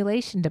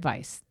stimulation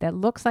device that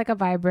looks like a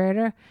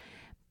vibrator,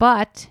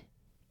 but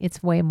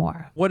it's way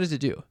more. What does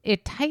it do?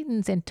 It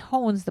tightens and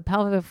tones the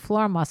pelvic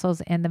floor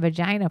muscles and the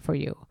vagina for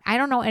you. I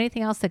don't know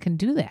anything else that can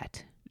do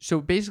that. So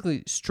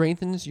basically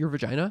strengthens your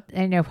vagina?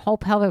 And your whole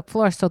pelvic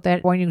floor, so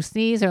that when you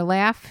sneeze or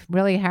laugh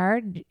really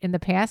hard, in the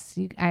past,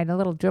 I had a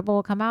little dribble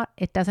will come out.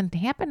 It doesn't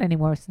happen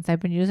anymore since I've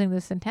been using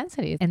this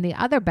Intensity. And the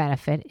other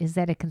benefit is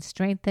that it can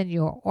strengthen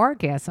your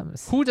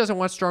orgasms. Who doesn't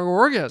want stronger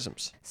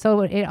orgasms?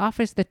 So it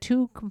offers the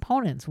two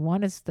components.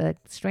 One is the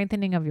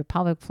strengthening of your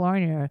pelvic floor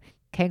and your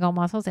Kegel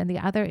muscles, and the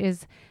other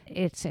is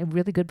it's a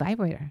really good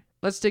vibrator.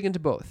 Let's dig into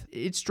both.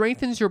 It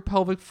strengthens your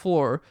pelvic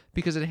floor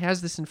because it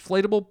has this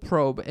inflatable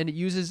probe and it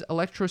uses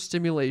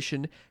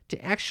electrostimulation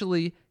to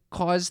actually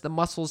cause the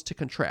muscles to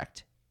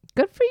contract.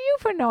 Good for you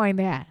for knowing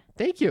that.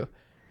 Thank you.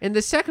 And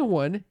the second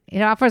one...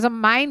 It offers a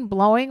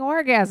mind-blowing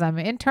orgasm,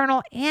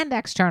 internal and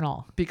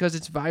external. Because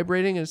it's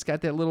vibrating and it's got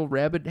that little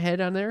rabbit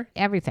head on there?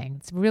 Everything.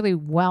 It's really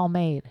well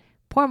made.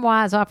 Pour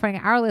Moi is offering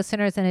our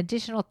listeners an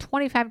additional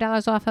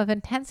 $25 off of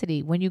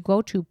Intensity when you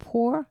go to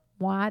pourmoi.com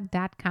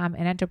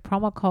and enter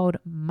promo code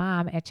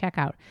MOM at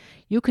checkout.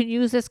 You can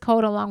use this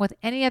code along with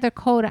any other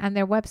code on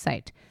their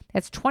website.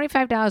 That's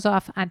 $25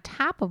 off on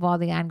top of all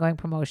the ongoing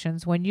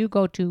promotions when you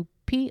go to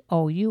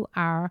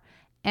pourmoi.com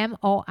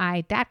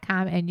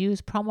and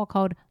use promo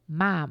code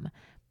MOM.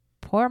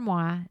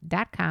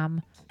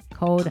 Pourmoi.com,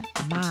 code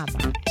MOM.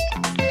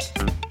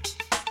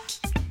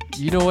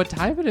 You know what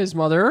time it is,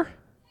 Mother?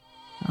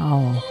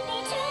 Oh,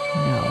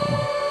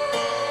 no.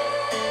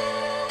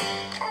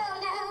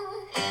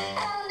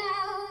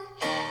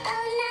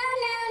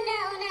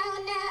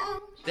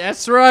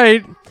 That's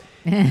right.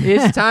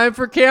 It's time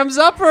for Cam's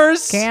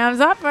Uppers. Cam's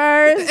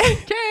Uppers.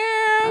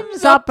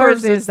 Cam's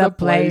Uppers is the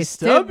place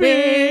to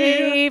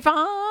be.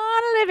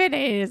 Fun living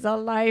is a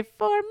life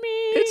for me.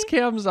 It's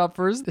Cam's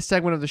Uppers, the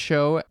segment of the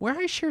show where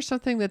I share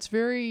something that's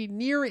very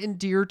near and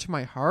dear to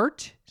my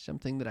heart,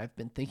 something that I've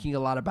been thinking a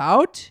lot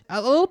about,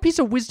 a little piece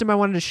of wisdom I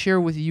wanted to share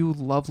with you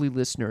lovely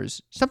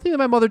listeners, something that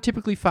my mother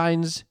typically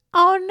finds.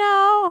 Oh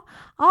no,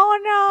 oh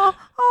no,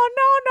 oh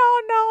no,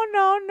 no, no,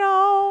 no,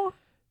 no.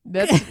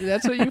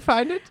 That's what you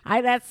find it?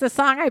 That's the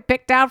song I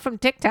picked out from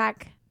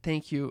TikTok.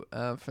 Thank you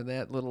for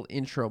that little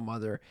intro,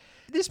 Mother.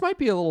 This might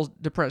be a little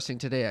depressing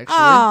today, actually.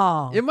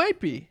 Oh. It might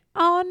be.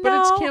 Oh, no.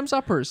 But it's Cam's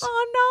Uppers.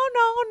 Oh,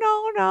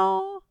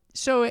 no.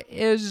 So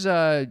as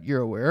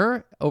you're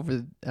aware,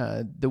 over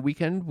the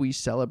weekend, we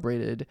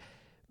celebrated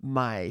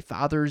my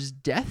father's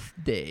death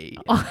day.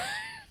 Oh.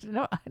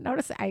 No,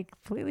 notice I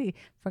completely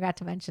forgot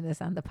to mention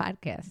this on the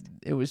podcast.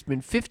 It was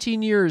been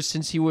 15 years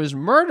since he was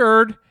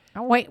murdered.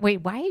 Oh, wait.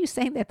 Why are you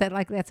saying that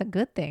like that's a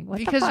good thing? What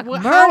because the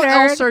fuck? How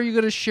else are you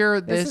going to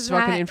share this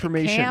fucking not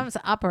information? Cam's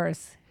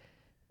Uppers.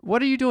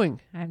 What are you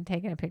doing? I'm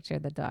taking a picture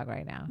of the dog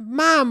right now.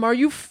 Mom, are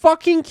you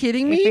fucking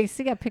kidding me? If they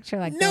see a picture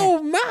like that.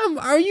 No, Mom,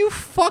 are you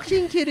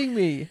fucking kidding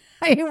me?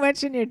 You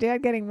mentioned your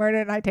dad getting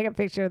murdered and I take a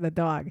picture of the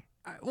dog.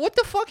 What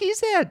the fuck is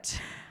that?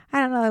 I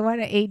don't know. I want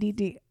an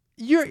ADD.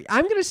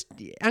 I'm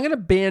gonna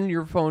ban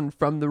your phone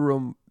from the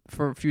room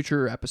for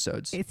future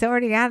episodes. It's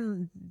already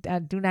on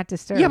Do Not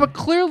Disturb. Yeah, but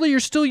clearly you're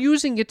still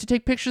using it to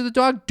take pictures of the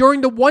dog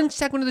during the 1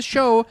 segment of the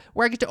show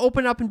where I get to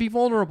open up and be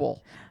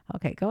vulnerable.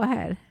 Okay, go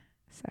ahead.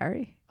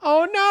 Sorry.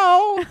 Oh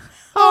no!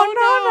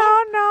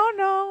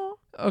 Oh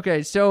no.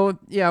 Okay, so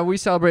yeah, we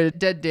celebrated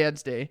Dead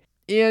Dad's Day,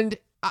 and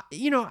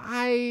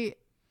I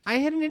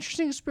had an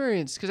interesting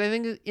experience because I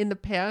think in the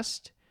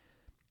past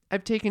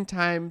I've taken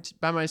time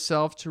by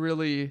myself to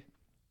really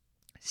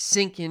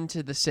sink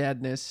into the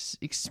sadness,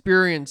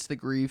 experience the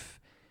grief,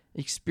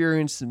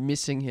 experience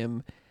missing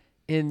him.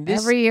 And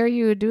this, Every year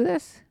you would do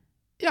this?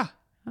 yeah.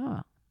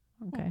 Oh,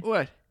 okay.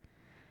 What?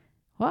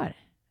 What?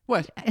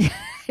 What? I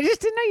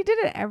just didn't know you did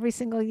it every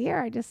single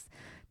year. I just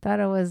thought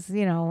it was,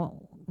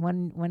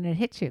 when it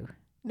hit you.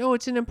 No,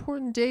 it's an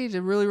important day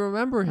to really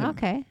remember him.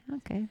 Okay.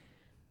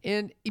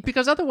 And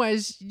because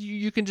otherwise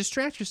you can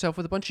distract yourself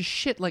with a bunch of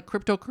shit like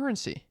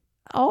cryptocurrency.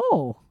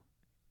 Oh,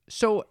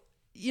 So,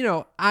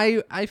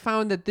 I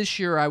found that this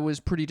year I was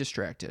pretty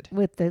distracted.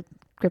 with the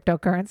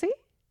cryptocurrency?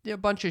 A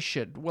bunch of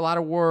shit, a lot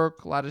of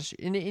work, a lot of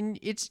and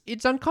it's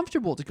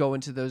uncomfortable to go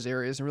into those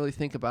areas and really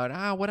think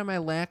about, what am I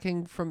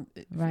lacking from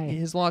Right.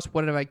 his loss?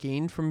 What have I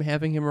gained from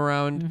having him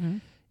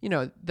around?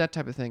 That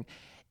type of thing.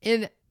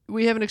 And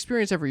we have an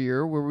experience every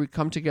year where we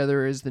come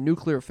together as the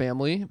nuclear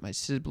family, my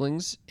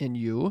siblings and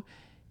you,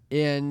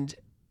 and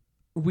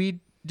we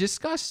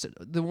discuss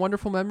the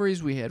wonderful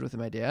memories we had with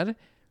my dad.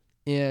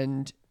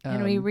 And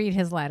we read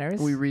his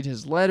letters. we read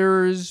his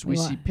letters. We We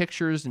see wa-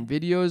 pictures and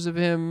videos of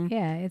him.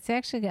 Yeah, it's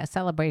actually a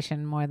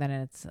celebration more than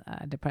it's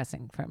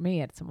depressing. For me,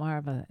 it's more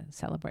of a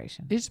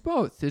celebration. It's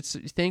both. It's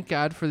thank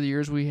God for the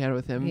years we had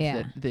with him,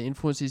 Yeah. the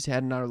influence he's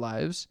had in our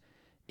lives,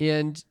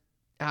 and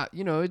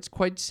it's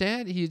quite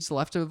sad he's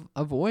left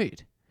a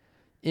void.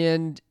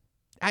 And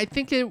I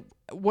think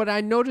what I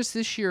noticed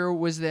this year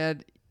was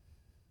that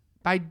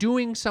by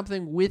doing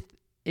something with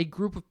a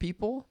group of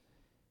people,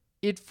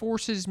 it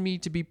forces me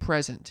to be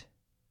present.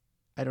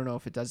 I don't know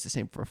if it does the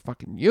same for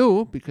fucking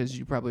you, because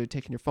you probably are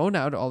taking your phone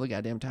out all the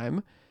goddamn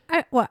time.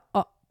 I would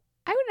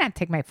not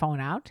take my phone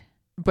out.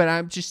 But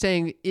I'm just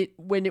saying,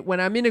 when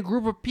I'm in a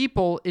group of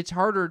people, it's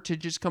harder to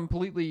just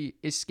completely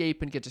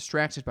escape and get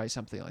distracted by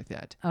something like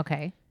that.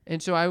 Okay.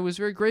 And so I was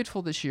very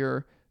grateful this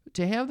year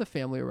to have the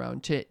family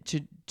around to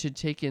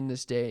take in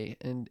this day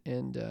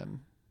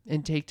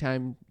and take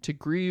time to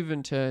grieve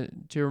and to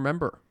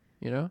remember.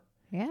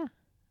 Yeah.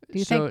 Do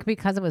you So think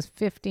because it was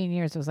 15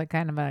 years, it was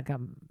kind of like a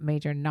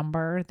major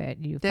number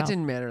that you that felt?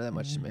 didn't matter that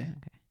much to me.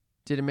 Okay.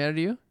 Did it matter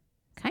to you?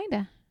 Kind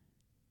of.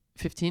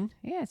 15?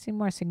 Yeah, it seemed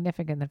more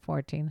significant than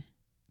 14.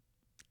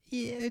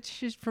 Yeah, it's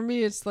just for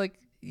me. It's like,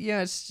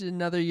 it's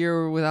another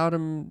year without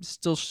him,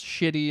 still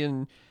shitty,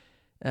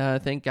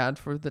 and thank God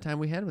for the time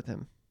we had with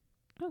him.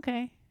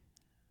 Okay.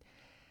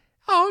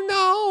 Oh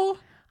no!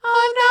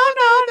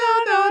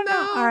 Oh,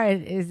 no. All right.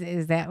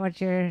 Is that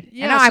what you're...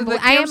 Yeah, No, so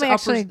I am Cam's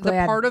actually uppers,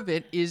 glad. The part of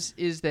it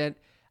is that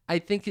I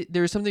think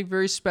there's something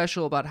very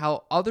special about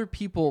how other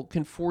people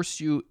can force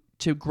you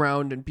to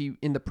ground and be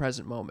in the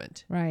present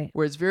moment. Right.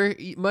 Where it's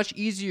very much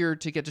easier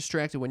to get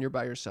distracted when you're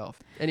by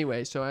yourself.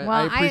 Anyway, so I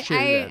Well,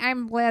 appreciate that.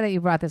 I'm glad that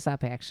you brought this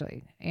up,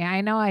 actually. Yeah,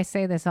 I know I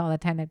say this all the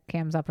time, that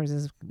Cam's Uppers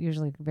is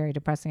usually very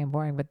depressing and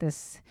boring, but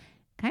this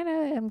kind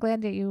of, I'm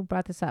glad that you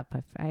brought this up.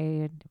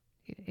 I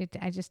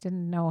just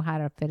didn't know how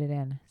to fit it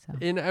in. So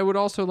And I would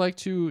also like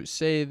to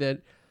say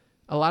that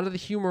a lot of the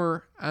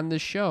humor on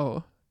this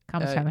show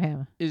comes from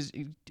him. is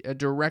a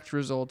direct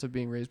result of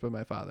being raised by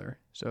my father.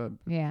 So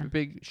Yeah. a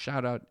big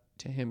shout out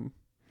to him.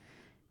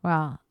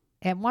 Well,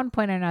 at one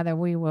point or another,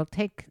 we will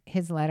take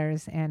his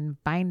letters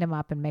and bind them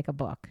up and make a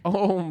book.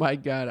 Oh my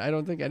God. I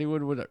don't think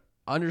anyone would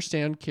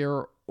understand,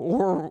 care,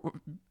 or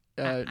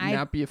I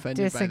not be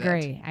offended by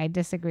that. I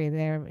disagree.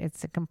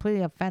 It's a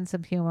completely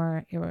offensive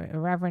humor,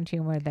 irreverent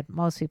humor that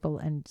most people,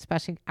 and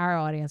especially our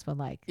audience, would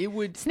like. It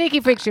would. Sneaky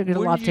freaks would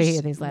Wouldn't love you to s-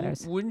 hear these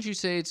letters. Wouldn't you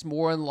say it's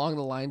more along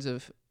the lines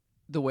of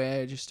the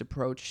way I just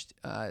approached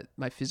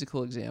my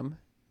physical exam?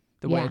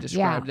 The way I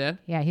described that?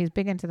 Yeah, he's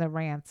big into the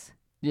rants.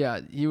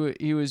 Yeah, he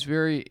was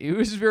very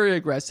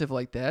aggressive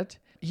like that.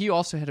 He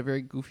also had a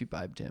very goofy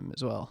vibe to him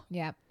as well.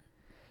 Yeah,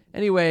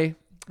 Anyway,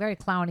 very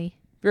clowny.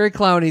 very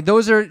clowny.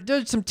 Those are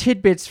some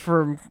tidbits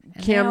from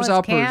And Cam's now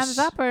it's Uppers. Cam's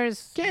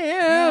Uppers.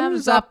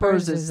 Cam's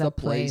Uppers is the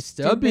place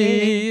to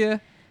be.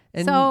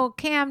 And So,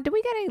 Cam, did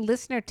we get any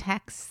listener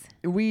texts?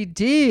 we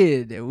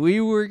did. We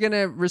were going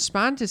to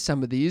respond to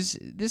some of these.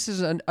 This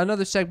is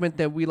another segment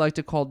that we like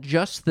to call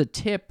Just the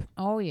Tip,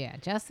 Oh, yeah.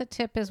 Just the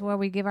tip is where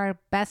we give our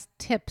best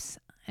tips.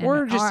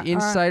 or just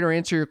insight or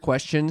answer your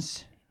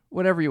questions,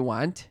 whatever you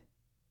want.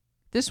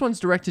 This one's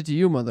directed to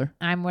you, Mother.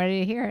 I'm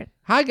ready to hear it.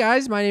 Hi,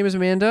 guys. My name is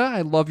Amanda.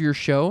 I love your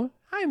show.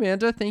 Hi,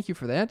 Amanda. Thank you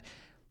for that.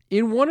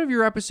 In one of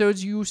your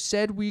episodes, you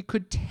said we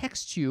could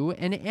text you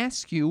and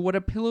ask you what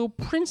a pillow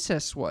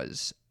princess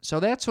was. So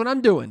that's what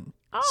I'm doing.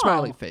 Oh.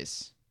 Smiley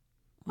face.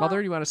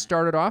 Mother, you want to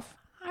start it off?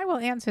 I will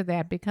answer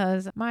that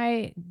because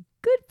my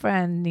good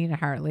friend Nina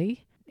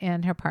Hartley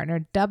and her partner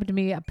dubbed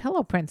me a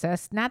pillow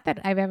princess. Not that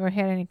I've ever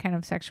had any kind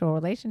of sexual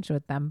relationship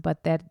with them,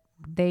 but that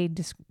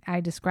I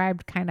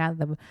described kind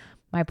of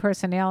my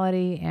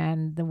personality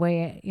and the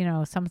way,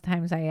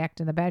 sometimes I act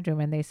in the bedroom,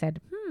 and they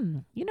said,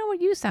 you know what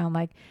you sound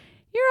like?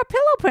 You're a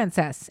pillow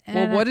princess.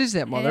 Well, what is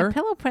that, Mother? A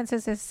pillow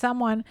princess is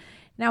someone.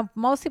 Now,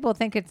 most people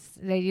think it's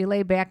that you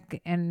lay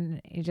back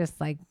and you just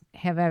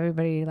have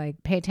everybody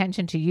pay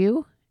attention to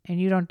you and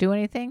you don't do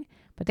anything.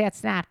 But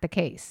that's not the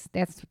case.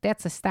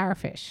 That's a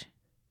starfish.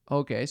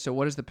 Okay, so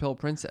what is the Pillow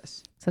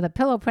Princess? So the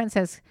pillow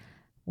princess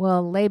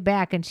will lay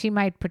back, and she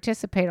might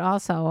participate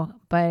also,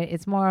 but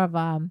it's more of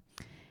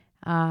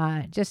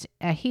just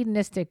a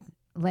hedonistic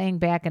laying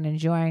back and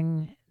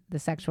enjoying the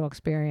sexual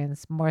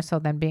experience more so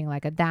than being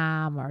like a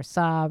dom or a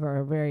sub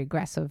or very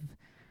aggressive.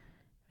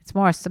 It's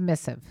more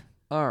submissive.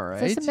 All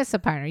right. It's a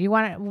submissive partner. You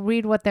want to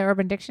read what the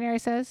Urban Dictionary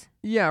says?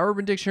 Yeah,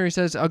 Urban Dictionary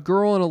says a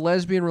girl in a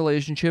lesbian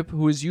relationship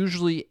who is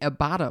usually a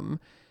bottom.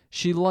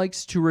 She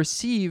likes to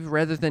receive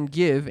rather than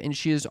give, and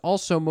she is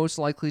also most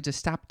likely to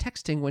stop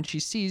texting when she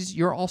sees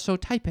you're also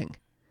typing.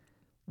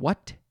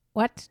 What?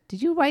 What?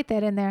 Did you write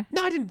that in there?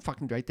 No, I didn't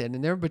fucking write that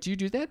in there, but do you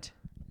do that?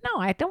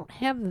 No, I don't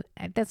have.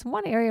 That's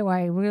one area where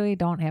I really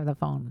don't have the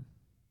phone.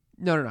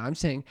 No. I'm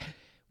saying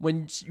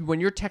when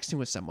you're texting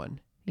with someone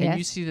and Yes.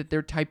 you see that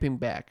they're typing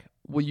back,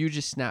 will you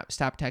just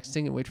stop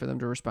texting and wait for them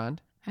to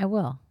respond? I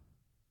will.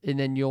 And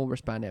then you'll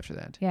respond after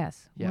that.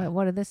 Yes. Yeah.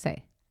 What did this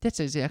say? That's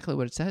exactly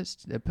what it says.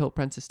 The Pillow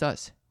Princess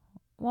does.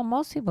 Well,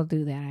 most people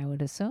do that, I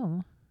would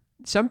assume.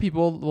 Some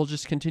people will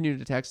just continue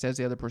to text as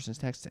the other person's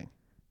texting.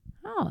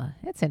 Oh,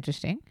 that's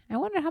interesting. I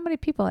wonder how many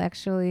people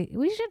actually.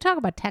 We should talk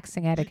about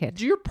texting etiquette.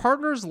 Do your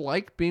partners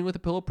like being with a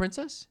Pillow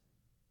Princess?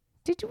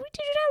 Did you not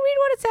read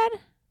what it said?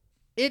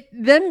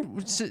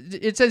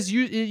 It says it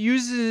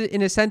uses it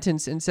in a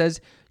sentence and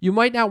says you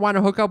might not want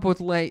to hook up with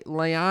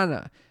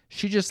Lyanna.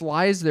 She just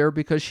lies there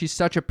because she's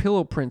such a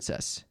pillow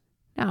princess.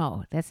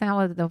 No, that's not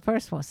what the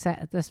first one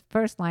said. This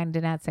first line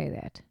did not say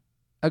that.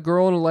 A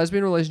girl in a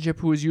lesbian relationship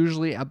who is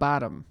usually a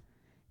bottom.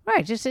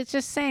 Right. It's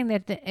just saying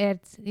that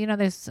it's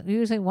there's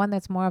usually one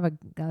that's more of a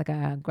like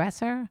a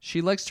aggressor.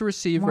 She likes to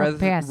receive More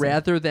passive.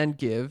 rather than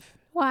give.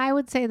 Well, I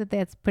would say that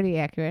that's pretty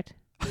accurate.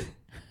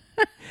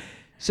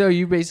 So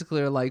you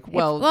basically are like,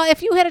 well,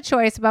 if you had a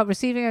choice about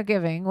receiving or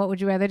giving, what would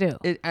you rather do?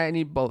 I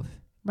need both.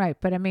 Right,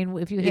 but I mean,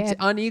 if you It's had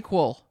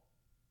unequal.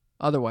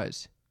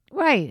 Otherwise,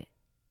 right,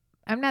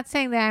 I'm not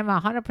saying that I'm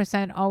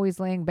 100% always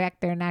laying back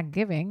there not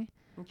giving,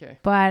 okay.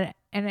 but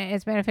and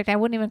as a matter of fact, I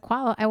wouldn't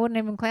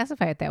even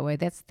classify it that way.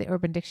 That's the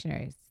Urban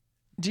Dictionary.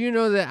 Do you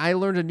know that I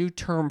learned a new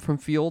term from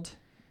Field?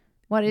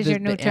 What is your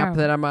new the term? app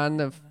that I'm on?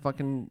 The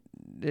fucking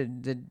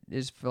that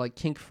is for like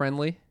kink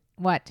friendly.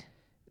 What?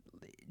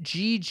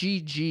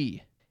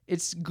 GGG.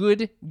 It's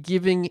good,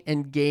 giving,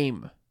 and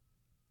game.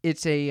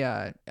 It's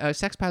a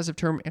sex positive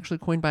term actually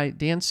coined by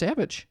Dan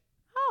Savage.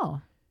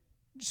 Oh,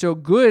 So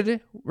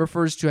good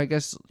refers to, I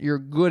guess, you're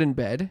good in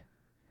bed.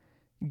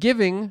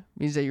 Giving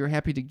means that you're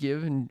happy to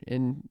give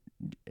and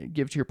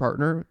give to your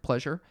partner,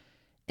 pleasure.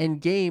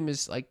 And game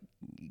is like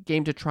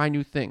game to try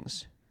new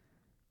things.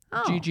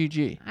 oh,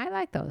 GGG. I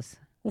like those.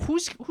 Well,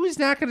 who's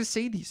not going to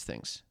say these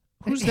things?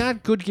 Who's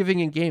not good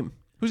giving and game?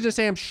 Who's going to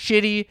say I'm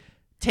shitty,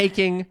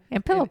 taking,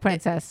 And Pillow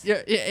Princess. yeah,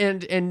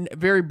 and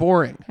very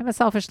boring I'm a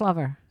selfish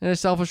lover. and a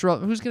selfish?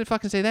 Who's going to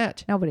fucking say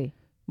that? Nobody.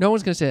 No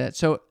one's going to say that.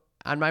 So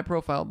on my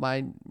profile,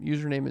 my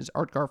username is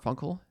Art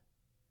Garfunkel.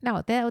 No,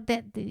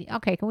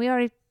 okay. Can we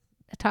already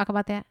talk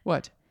about that?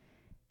 What?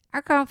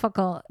 Art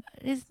Garfunkel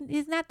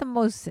he's not the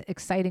most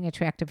exciting,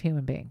 attractive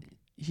human being.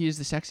 He is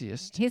the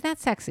sexiest. He's not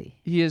sexy.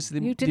 He is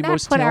the You did the not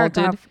most put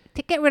talented. Art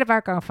to get rid of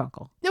Art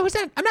Garfunkel. No, it's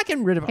not. I'm not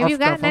getting rid of Have you Art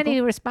gotten Garfunkel.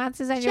 any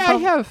responses on your Yeah, I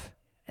phone have.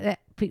 that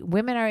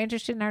women are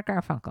interested in Art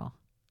Garfunkel?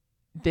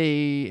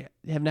 They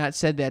have not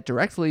said that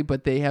directly,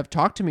 but they have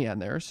talked to me on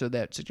there, so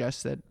that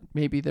suggests that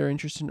maybe they're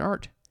interested in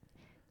art.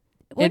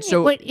 Wouldn't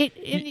so-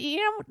 you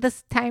know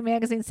this Time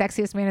Magazine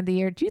Sexiest Man of the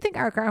Year? Do you think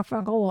Art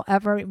Garfunkel will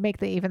ever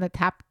make even the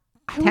top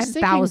I was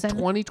thinking 10,000?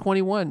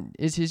 2021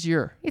 is his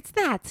year. It's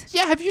not.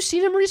 Yeah, have you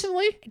seen him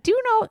recently? Do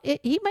you know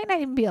he might not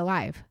even be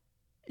alive?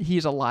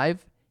 He's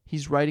alive.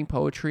 He's writing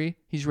poetry.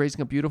 He's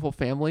raising a beautiful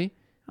family.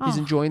 He's Oh.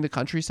 enjoying the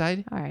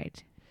countryside. All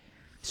right.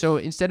 So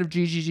instead of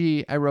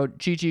GGG, I wrote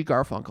GG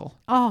Garfunkel.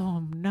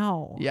 Oh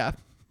no. Yeah.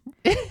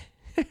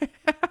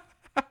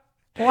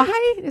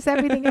 Why does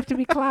everything have to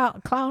be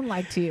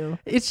clown-like to you?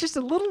 It's just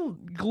a little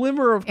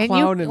glimmer of And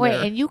clown you in wait,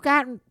 there. and you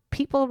got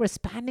people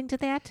responding to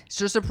that?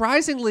 So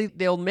surprisingly,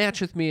 they'll match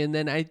with me, and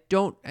then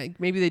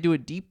maybe they do a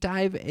deep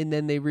dive, and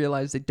then they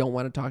realize they don't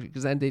want to talk,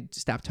 because then they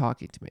stop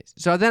talking to me.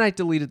 So then I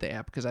deleted the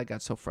app because I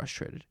got so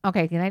frustrated.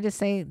 Okay, can I just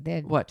say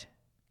that? What?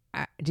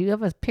 Do you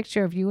have a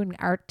picture of you and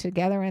Art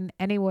together in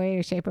any way,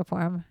 or shape, or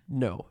form?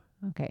 No.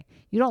 Okay,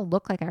 you don't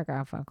look like Art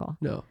Garfunkel.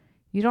 No.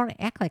 You don't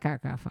act like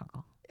Art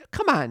Garfunkel.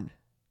 Come on.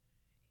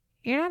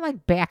 You're not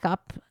like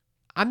backup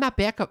I'm not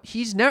backup.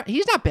 He's not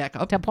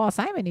backup. to Paul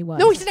Simon. He was.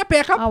 No, he's not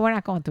backup. Oh, we're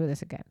not going through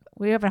this again.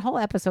 We have a whole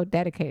episode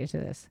dedicated to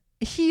this.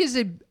 He is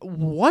a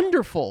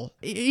wonderful.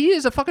 He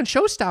is a fucking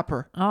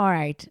showstopper. All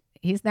right,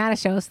 he's not a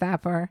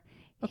showstopper.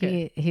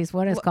 Okay. He's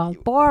what is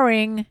called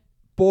boring.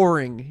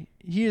 Boring.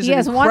 He is He an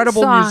has one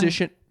incredible song.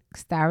 musician.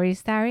 Starry,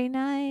 starry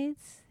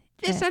nights.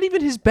 It's not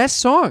even his best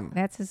song.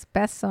 That's his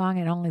best song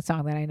and only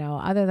song that I know,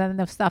 other than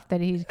the stuff that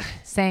he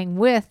sang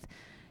with.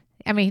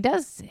 I mean, he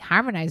does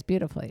harmonize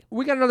beautifully.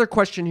 We got another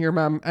question here,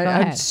 Mom. I'm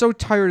ahead. so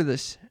tired of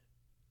this.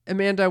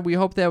 Amanda, we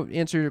hope that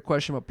answered your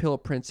question about Pillow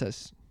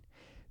Princess.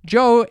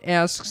 Joe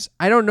asks,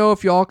 I don't know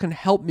if y'all can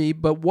help me,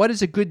 but what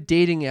is a good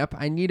dating app?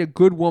 I need a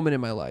good woman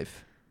in my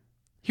life.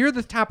 Here are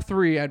the top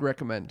 3 I'd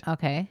recommend.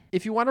 Okay.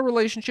 If you want a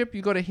relationship,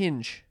 you go to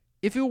Hinge.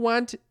 If you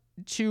want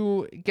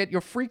to get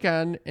your freak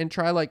on and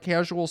try like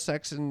casual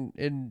sex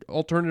and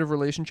alternative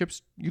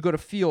relationships, you go to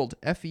Feeld,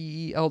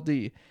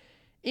 F-E-E-L-D.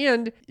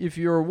 And if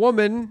you're a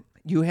woman,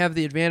 you have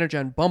the advantage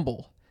on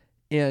Bumble.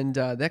 And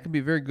that can be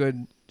a very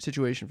good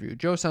situation for you.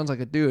 Joe sounds like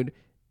a dude.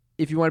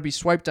 If you want to be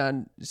swiped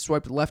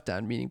left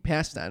on, meaning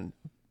passed on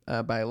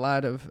by a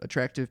lot of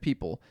attractive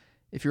people,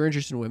 if you're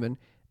interested in women,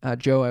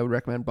 Joe, I would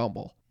recommend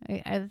Bumble.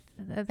 I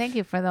thank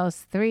you for those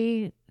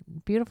 3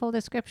 beautiful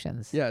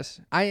descriptions. Yes.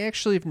 I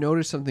actually have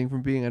noticed something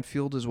from being on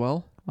Feeld as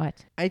well.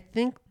 What? I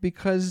think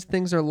because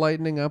things are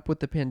lightening up with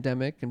the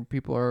pandemic and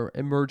people are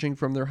emerging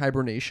from their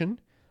hibernation,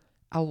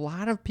 a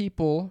lot of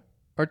people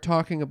are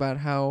talking about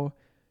how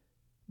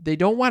they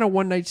don't want a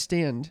one-night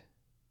stand,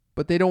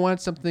 but they don't want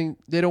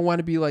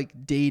to be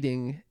like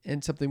dating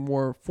and something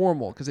more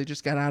formal because they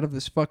just got out of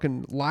this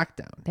fucking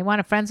lockdown. They want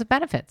a friends with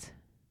benefits.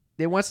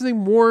 They want something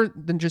more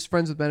than just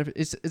friends with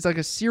benefits. It's like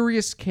a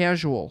serious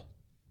casual.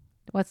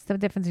 What's the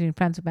difference between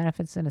friends with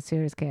benefits and a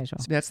serious casual?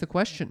 That's the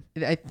question.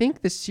 I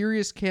think the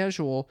serious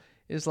casual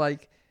is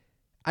like,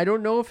 I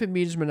don't know if it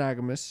means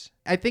monogamous.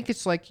 I think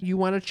it's like you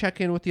want to check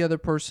in with the other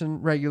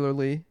person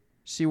regularly,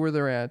 see where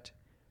they're at.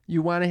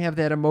 You want to have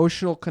that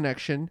emotional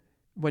connection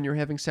when you're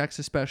having sex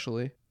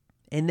especially.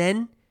 And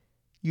then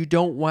you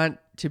don't want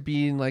to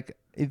be in like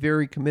a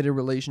very committed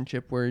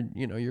relationship where,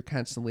 you know, you're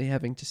constantly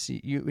having to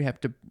you have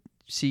to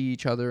see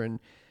each other and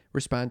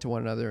respond to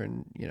one another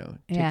and, you know,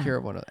 take care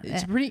of one another.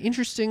 It's a pretty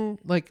interesting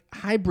like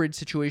hybrid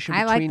situation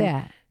between I like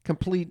that.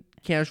 Complete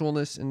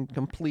casualness and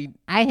complete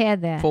I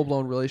had that.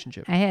 full-blown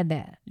relationship. I had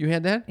that. You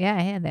had that? Yeah,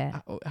 I had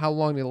that. How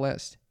long did it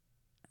last?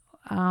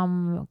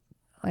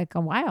 Like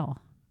a while.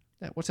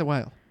 What's a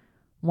while?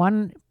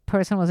 One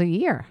person was a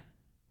year.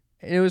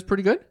 And it was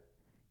pretty good?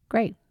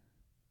 Great.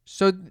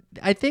 So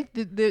I think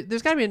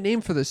there's got to be a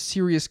name for the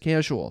serious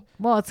casual.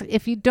 Well, it's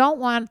if you don't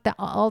want the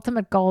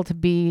ultimate goal to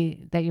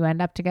be that you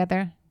end up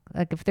together,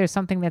 like if there's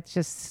something that's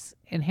just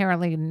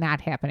inherently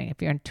not happening,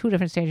 if you're in 2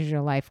 different stages of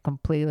your life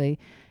completely,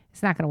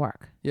 it's not going to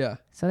work. Yeah.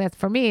 So that's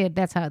for me.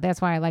 That's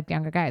why I like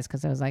younger guys,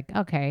 because I was like,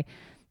 okay,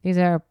 these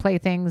are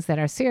playthings that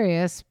are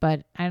serious,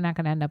 but I'm not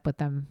going to end up with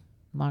them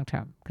long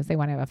term because they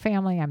want to have a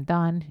family. I'm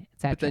done,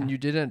 etc. But then you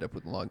did end up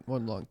with one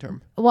long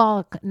term.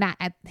 Well,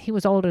 he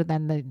was older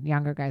than the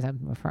younger guys I'm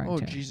referring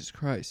to. Oh, Jesus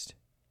Christ.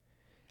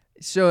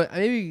 So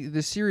maybe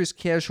the serious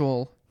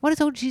casual. What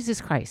is Jesus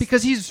Christ?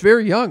 Because he's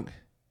very young.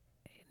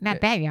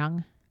 Not that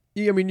young.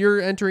 I mean, you're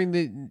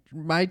entering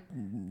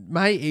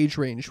my age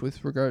range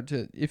with regard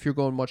to if you're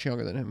going much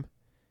younger than him.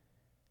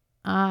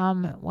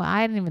 Well,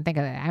 I didn't even think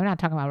of that. I'm not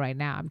talking about right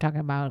now. I'm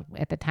talking about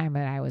at the time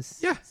that I was.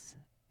 Yeah.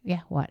 Yeah.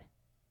 What?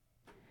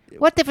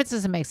 What difference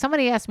does it make?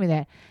 Somebody asked me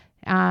that.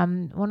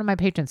 One of my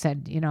patrons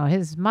said, you know,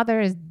 his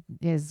mother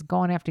is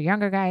going after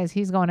younger guys.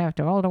 He's going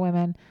after older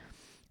women.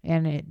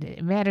 And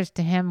it matters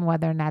to him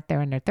whether or not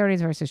they're in their 30s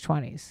versus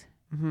 20s.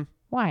 Mm-hmm.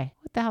 Why?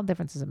 What the hell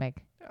difference does it make?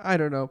 I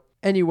don't know.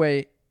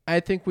 Anyway, I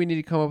think we need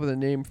to come up with a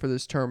name for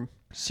this term.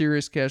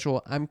 Serious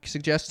casual. I'm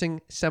suggesting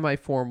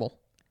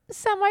semi-formal.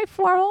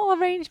 Semi-formal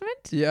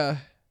arrangement? Yeah.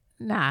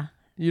 Nah.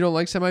 You don't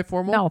like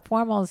semi-formal? No,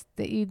 formal is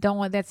you don't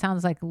want. That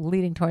sounds like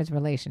leading towards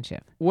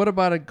relationship. What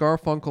about a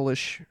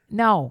Garfunkel-ish?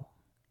 No.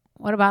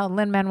 What about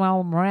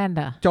Lin-Manuel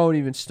Miranda? Don't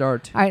even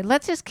start. All right,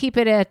 let's just keep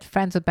it at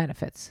friends with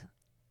benefits.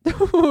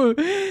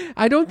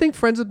 I don't think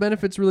friends with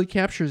benefits really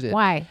captures it.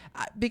 Why?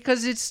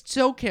 Because it's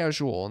so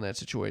casual in that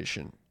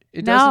situation.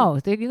 It No,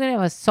 you're going to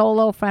have a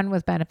solo friend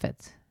with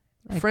benefits.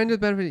 friend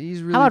with benefits,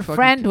 he's really How about fucking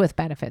friend with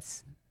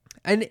benefits?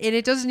 And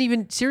it doesn't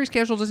even, serious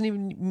casual doesn't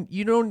even,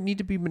 you don't need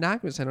to be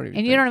monogamous, I don't even And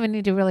think. you don't even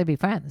need to really be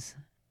friends.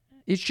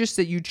 It's just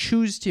that you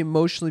choose to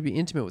emotionally be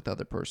intimate with the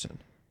other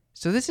person.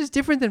 So this is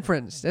different than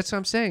friends. That's what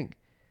I'm saying.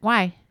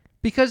 Why?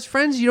 Because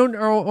friends, you don't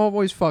are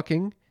always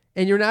fucking,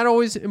 and you're not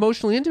always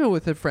emotionally intimate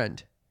with a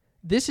friend.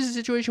 This is a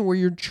situation where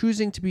you're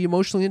choosing to be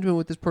emotionally intimate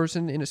with this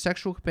person in a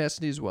sexual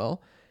capacity as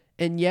well,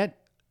 and yet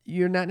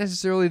you're not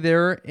necessarily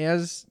there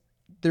as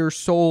their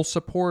sole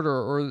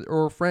supporter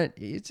or friend.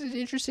 It's an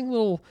interesting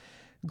little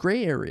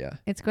gray area.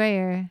 It's gray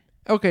area.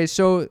 Okay,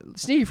 so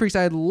Sneaky Freaks,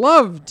 I'd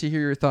love to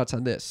hear your thoughts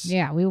on this.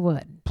 Yeah, we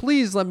would.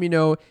 Please let me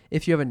know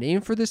if you have a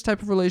name for this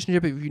type of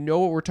relationship, if you know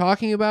what we're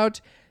talking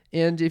about,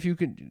 and if you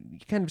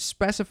could kind of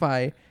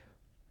specify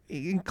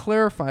and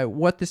clarify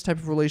what this type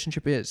of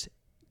relationship is.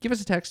 Give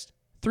us a text,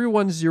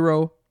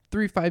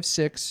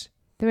 310-356.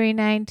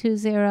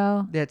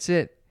 3920. That's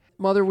it.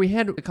 Mother, we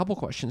had a couple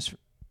questions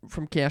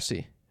from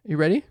Cassie. You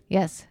ready?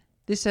 Yes.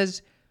 This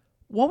says,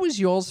 what was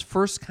y'all's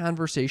first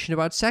conversation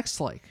about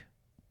sex like?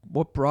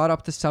 What brought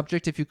up the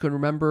subject, if you can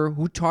remember?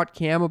 Who taught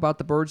Cam about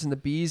the birds and the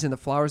bees and the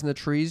flowers and the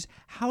trees?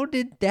 How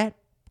did that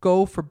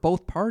go for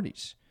both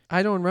parties?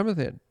 I don't remember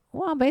that.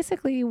 Well,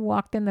 basically, you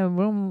walked in the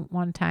room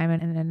one time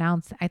and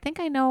announced, I think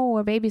I know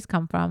where babies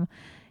come from,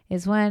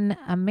 is when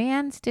a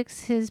man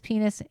sticks his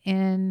penis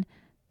in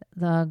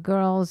the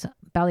girl's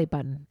belly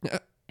button.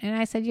 And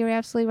I said, "You're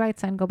absolutely right,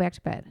 son. Go back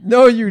to bed."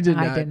 No, you did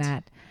No, not. I did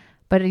not.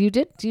 But you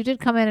did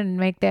come in and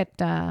make that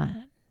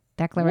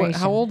declaration.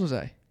 How old was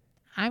I?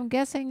 I'm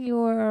guessing you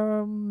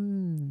were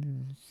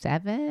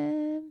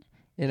 7.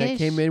 And I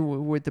came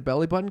in with the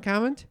belly button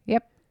comment?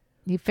 Yep.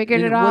 You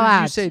figured And it all what out.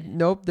 did you say?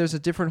 Nope, there's a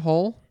different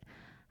hole?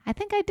 I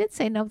think I did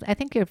say no. I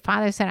think your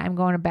father said, "I'm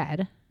going to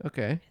bed."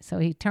 Okay. So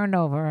he turned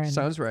over and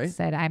Sounds right.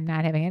 said, "I'm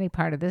not having any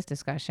part of this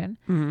discussion."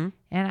 Mm-hmm.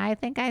 And I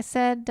think I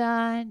said,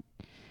 "Yeah,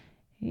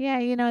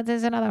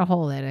 there's another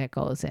hole that it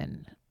goes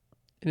in."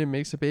 And it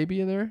makes a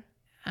baby in there?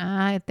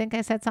 I think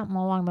I said something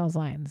along those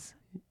lines.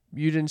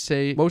 You didn't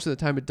say most of the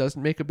time it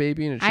doesn't make a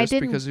baby and it's I just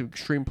didn't- because of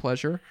extreme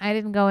pleasure? I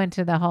didn't go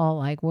into the whole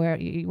like where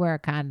you wear a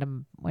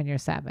condom when you're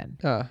 7.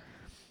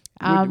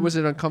 Was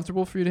it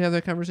uncomfortable for you to have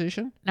that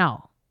conversation?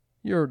 No,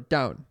 You're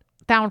down.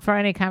 down for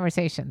any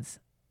conversations.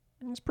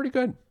 It's pretty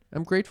good.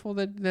 I'm grateful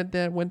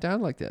that went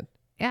down like that.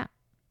 Yeah.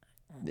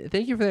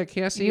 Thank you for that,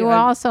 Cassie. You were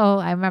also,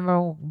 I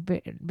remember,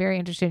 very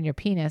interested in your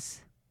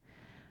penis.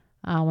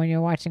 When you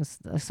were watching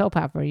a soap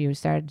opera, you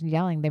started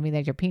yelling at me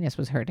that your penis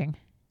was hurting.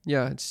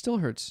 Yeah, it still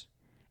hurts.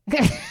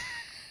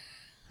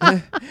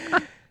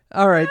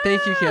 All right.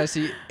 Thank you,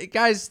 Cassie.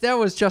 Guys, that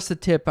was just a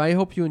tip. I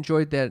hope you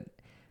enjoyed that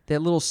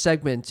little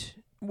segment.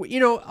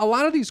 A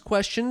lot of these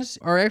questions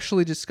are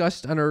actually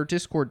discussed on our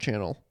Discord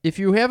channel. If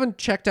you haven't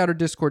checked out our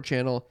Discord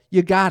channel,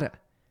 you gotta.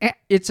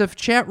 It's a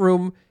chat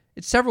room.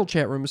 It's several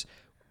chat rooms,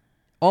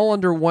 all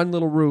under one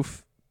little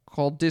roof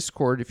called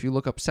Discord. If you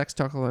look up Sex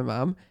Talk with My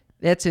Mom,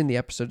 that's in the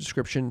episode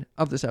description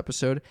of this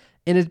episode.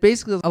 And it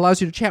basically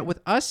allows you to chat with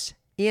us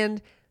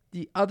and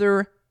the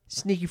other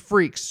sneaky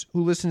freaks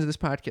who listen to this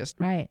podcast.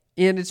 Right.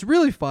 And it's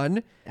really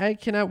fun. I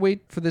cannot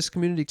wait for this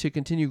community to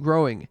continue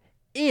growing.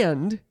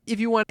 And if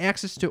you want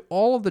access to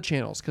all of the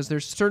channels, because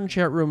there's certain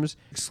chat rooms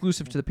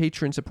exclusive to the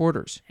Patreon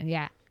supporters.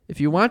 Yeah.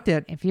 If you want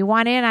that, If you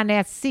want in on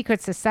that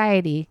secret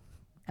society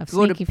of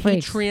go to sneaky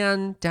freaks.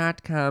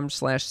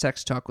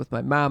 patreon.com/sex talk with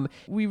my mom.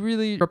 We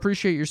really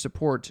appreciate your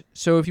support.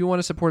 So if you want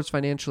to support us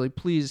financially,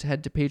 please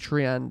head to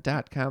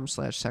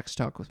patreon.com/sex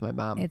talk with my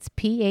mom. It's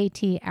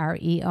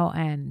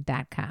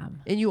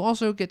patreon.com. And you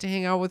also get to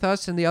hang out with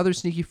us and the other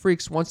sneaky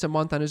freaks once a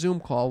month on a Zoom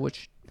call,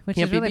 which Which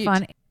can't is be really beat.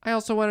 fun. I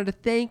also wanted to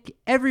thank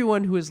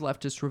everyone who has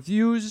left us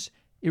reviews.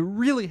 It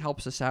really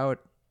helps us out.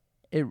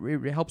 It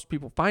helps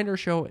people find our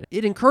show.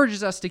 It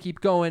encourages us to keep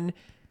going.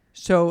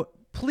 So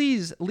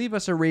please leave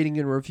us a rating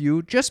and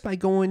review just by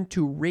going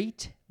to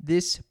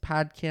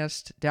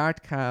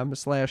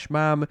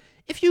ratethispodcast.com/mom.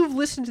 If you've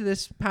listened to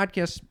this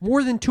podcast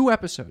more than 2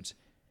 episodes,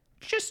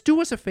 just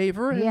do us a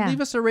favor and Yeah. leave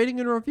us a rating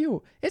and a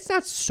review. It's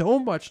not so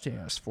much to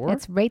ask for.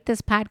 It's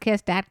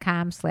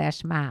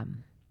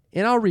ratethispodcast.com/mom.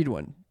 And I'll read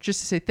one just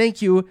to say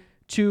thank you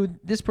to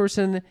this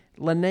person,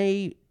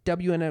 Lene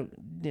WN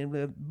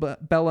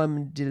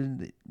Bellum.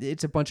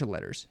 It's a bunch of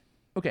letters.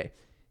 Okay.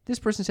 This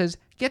person says,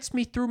 gets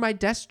me through my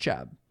desk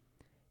job.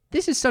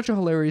 This is such a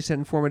hilarious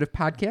and informative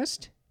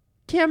podcast.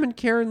 Cam and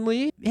Karen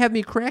Lee have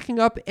me cracking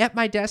up at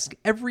my desk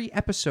every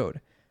episode.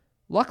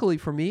 Luckily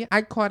for me,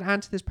 I caught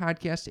onto this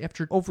podcast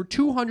after over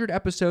 200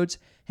 episodes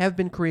have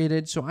been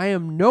created, so I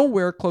am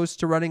nowhere close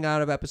to running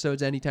out of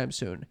episodes anytime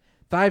soon.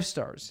 5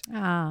 stars.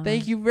 Oh.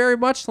 Thank you very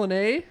much,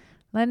 Lene.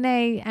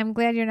 Lene, I'm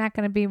glad you're not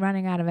going to be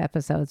running out of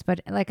episodes.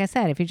 But like I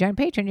said, if you join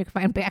Patreon, you can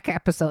find back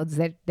episodes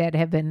that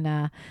have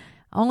been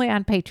only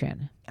on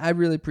Patreon. I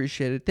really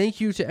appreciate it. Thank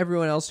you to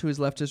everyone else who has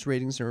left us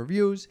ratings and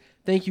reviews.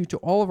 Thank you to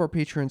all of our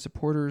Patreon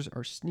supporters,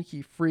 our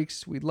sneaky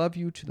freaks. We love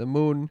you to the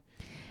moon.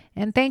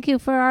 And thank you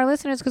for our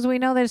listeners, because we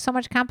know there's so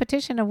much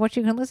competition of what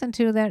you can listen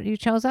to that you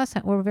chose us.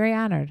 We're very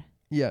honored.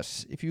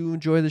 Yes, if you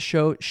enjoy the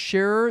show,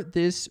 share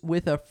this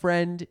with a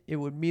friend. It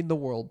would mean the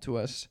world to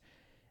us.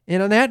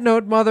 And on that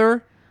note,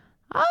 Mother.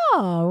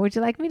 Oh, would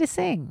you like me to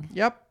sing?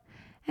 Yep.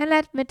 And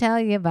let me tell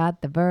you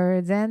about the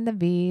birds and the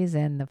bees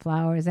and the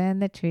flowers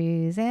and the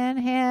trees and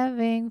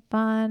having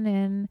fun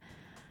and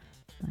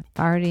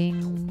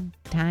farting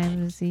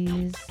times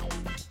these.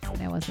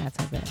 That was not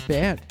so good.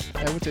 Bad.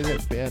 I would say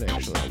that's bad,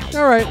 actually.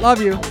 All right.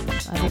 Love you.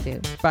 Love you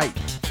too. Bye.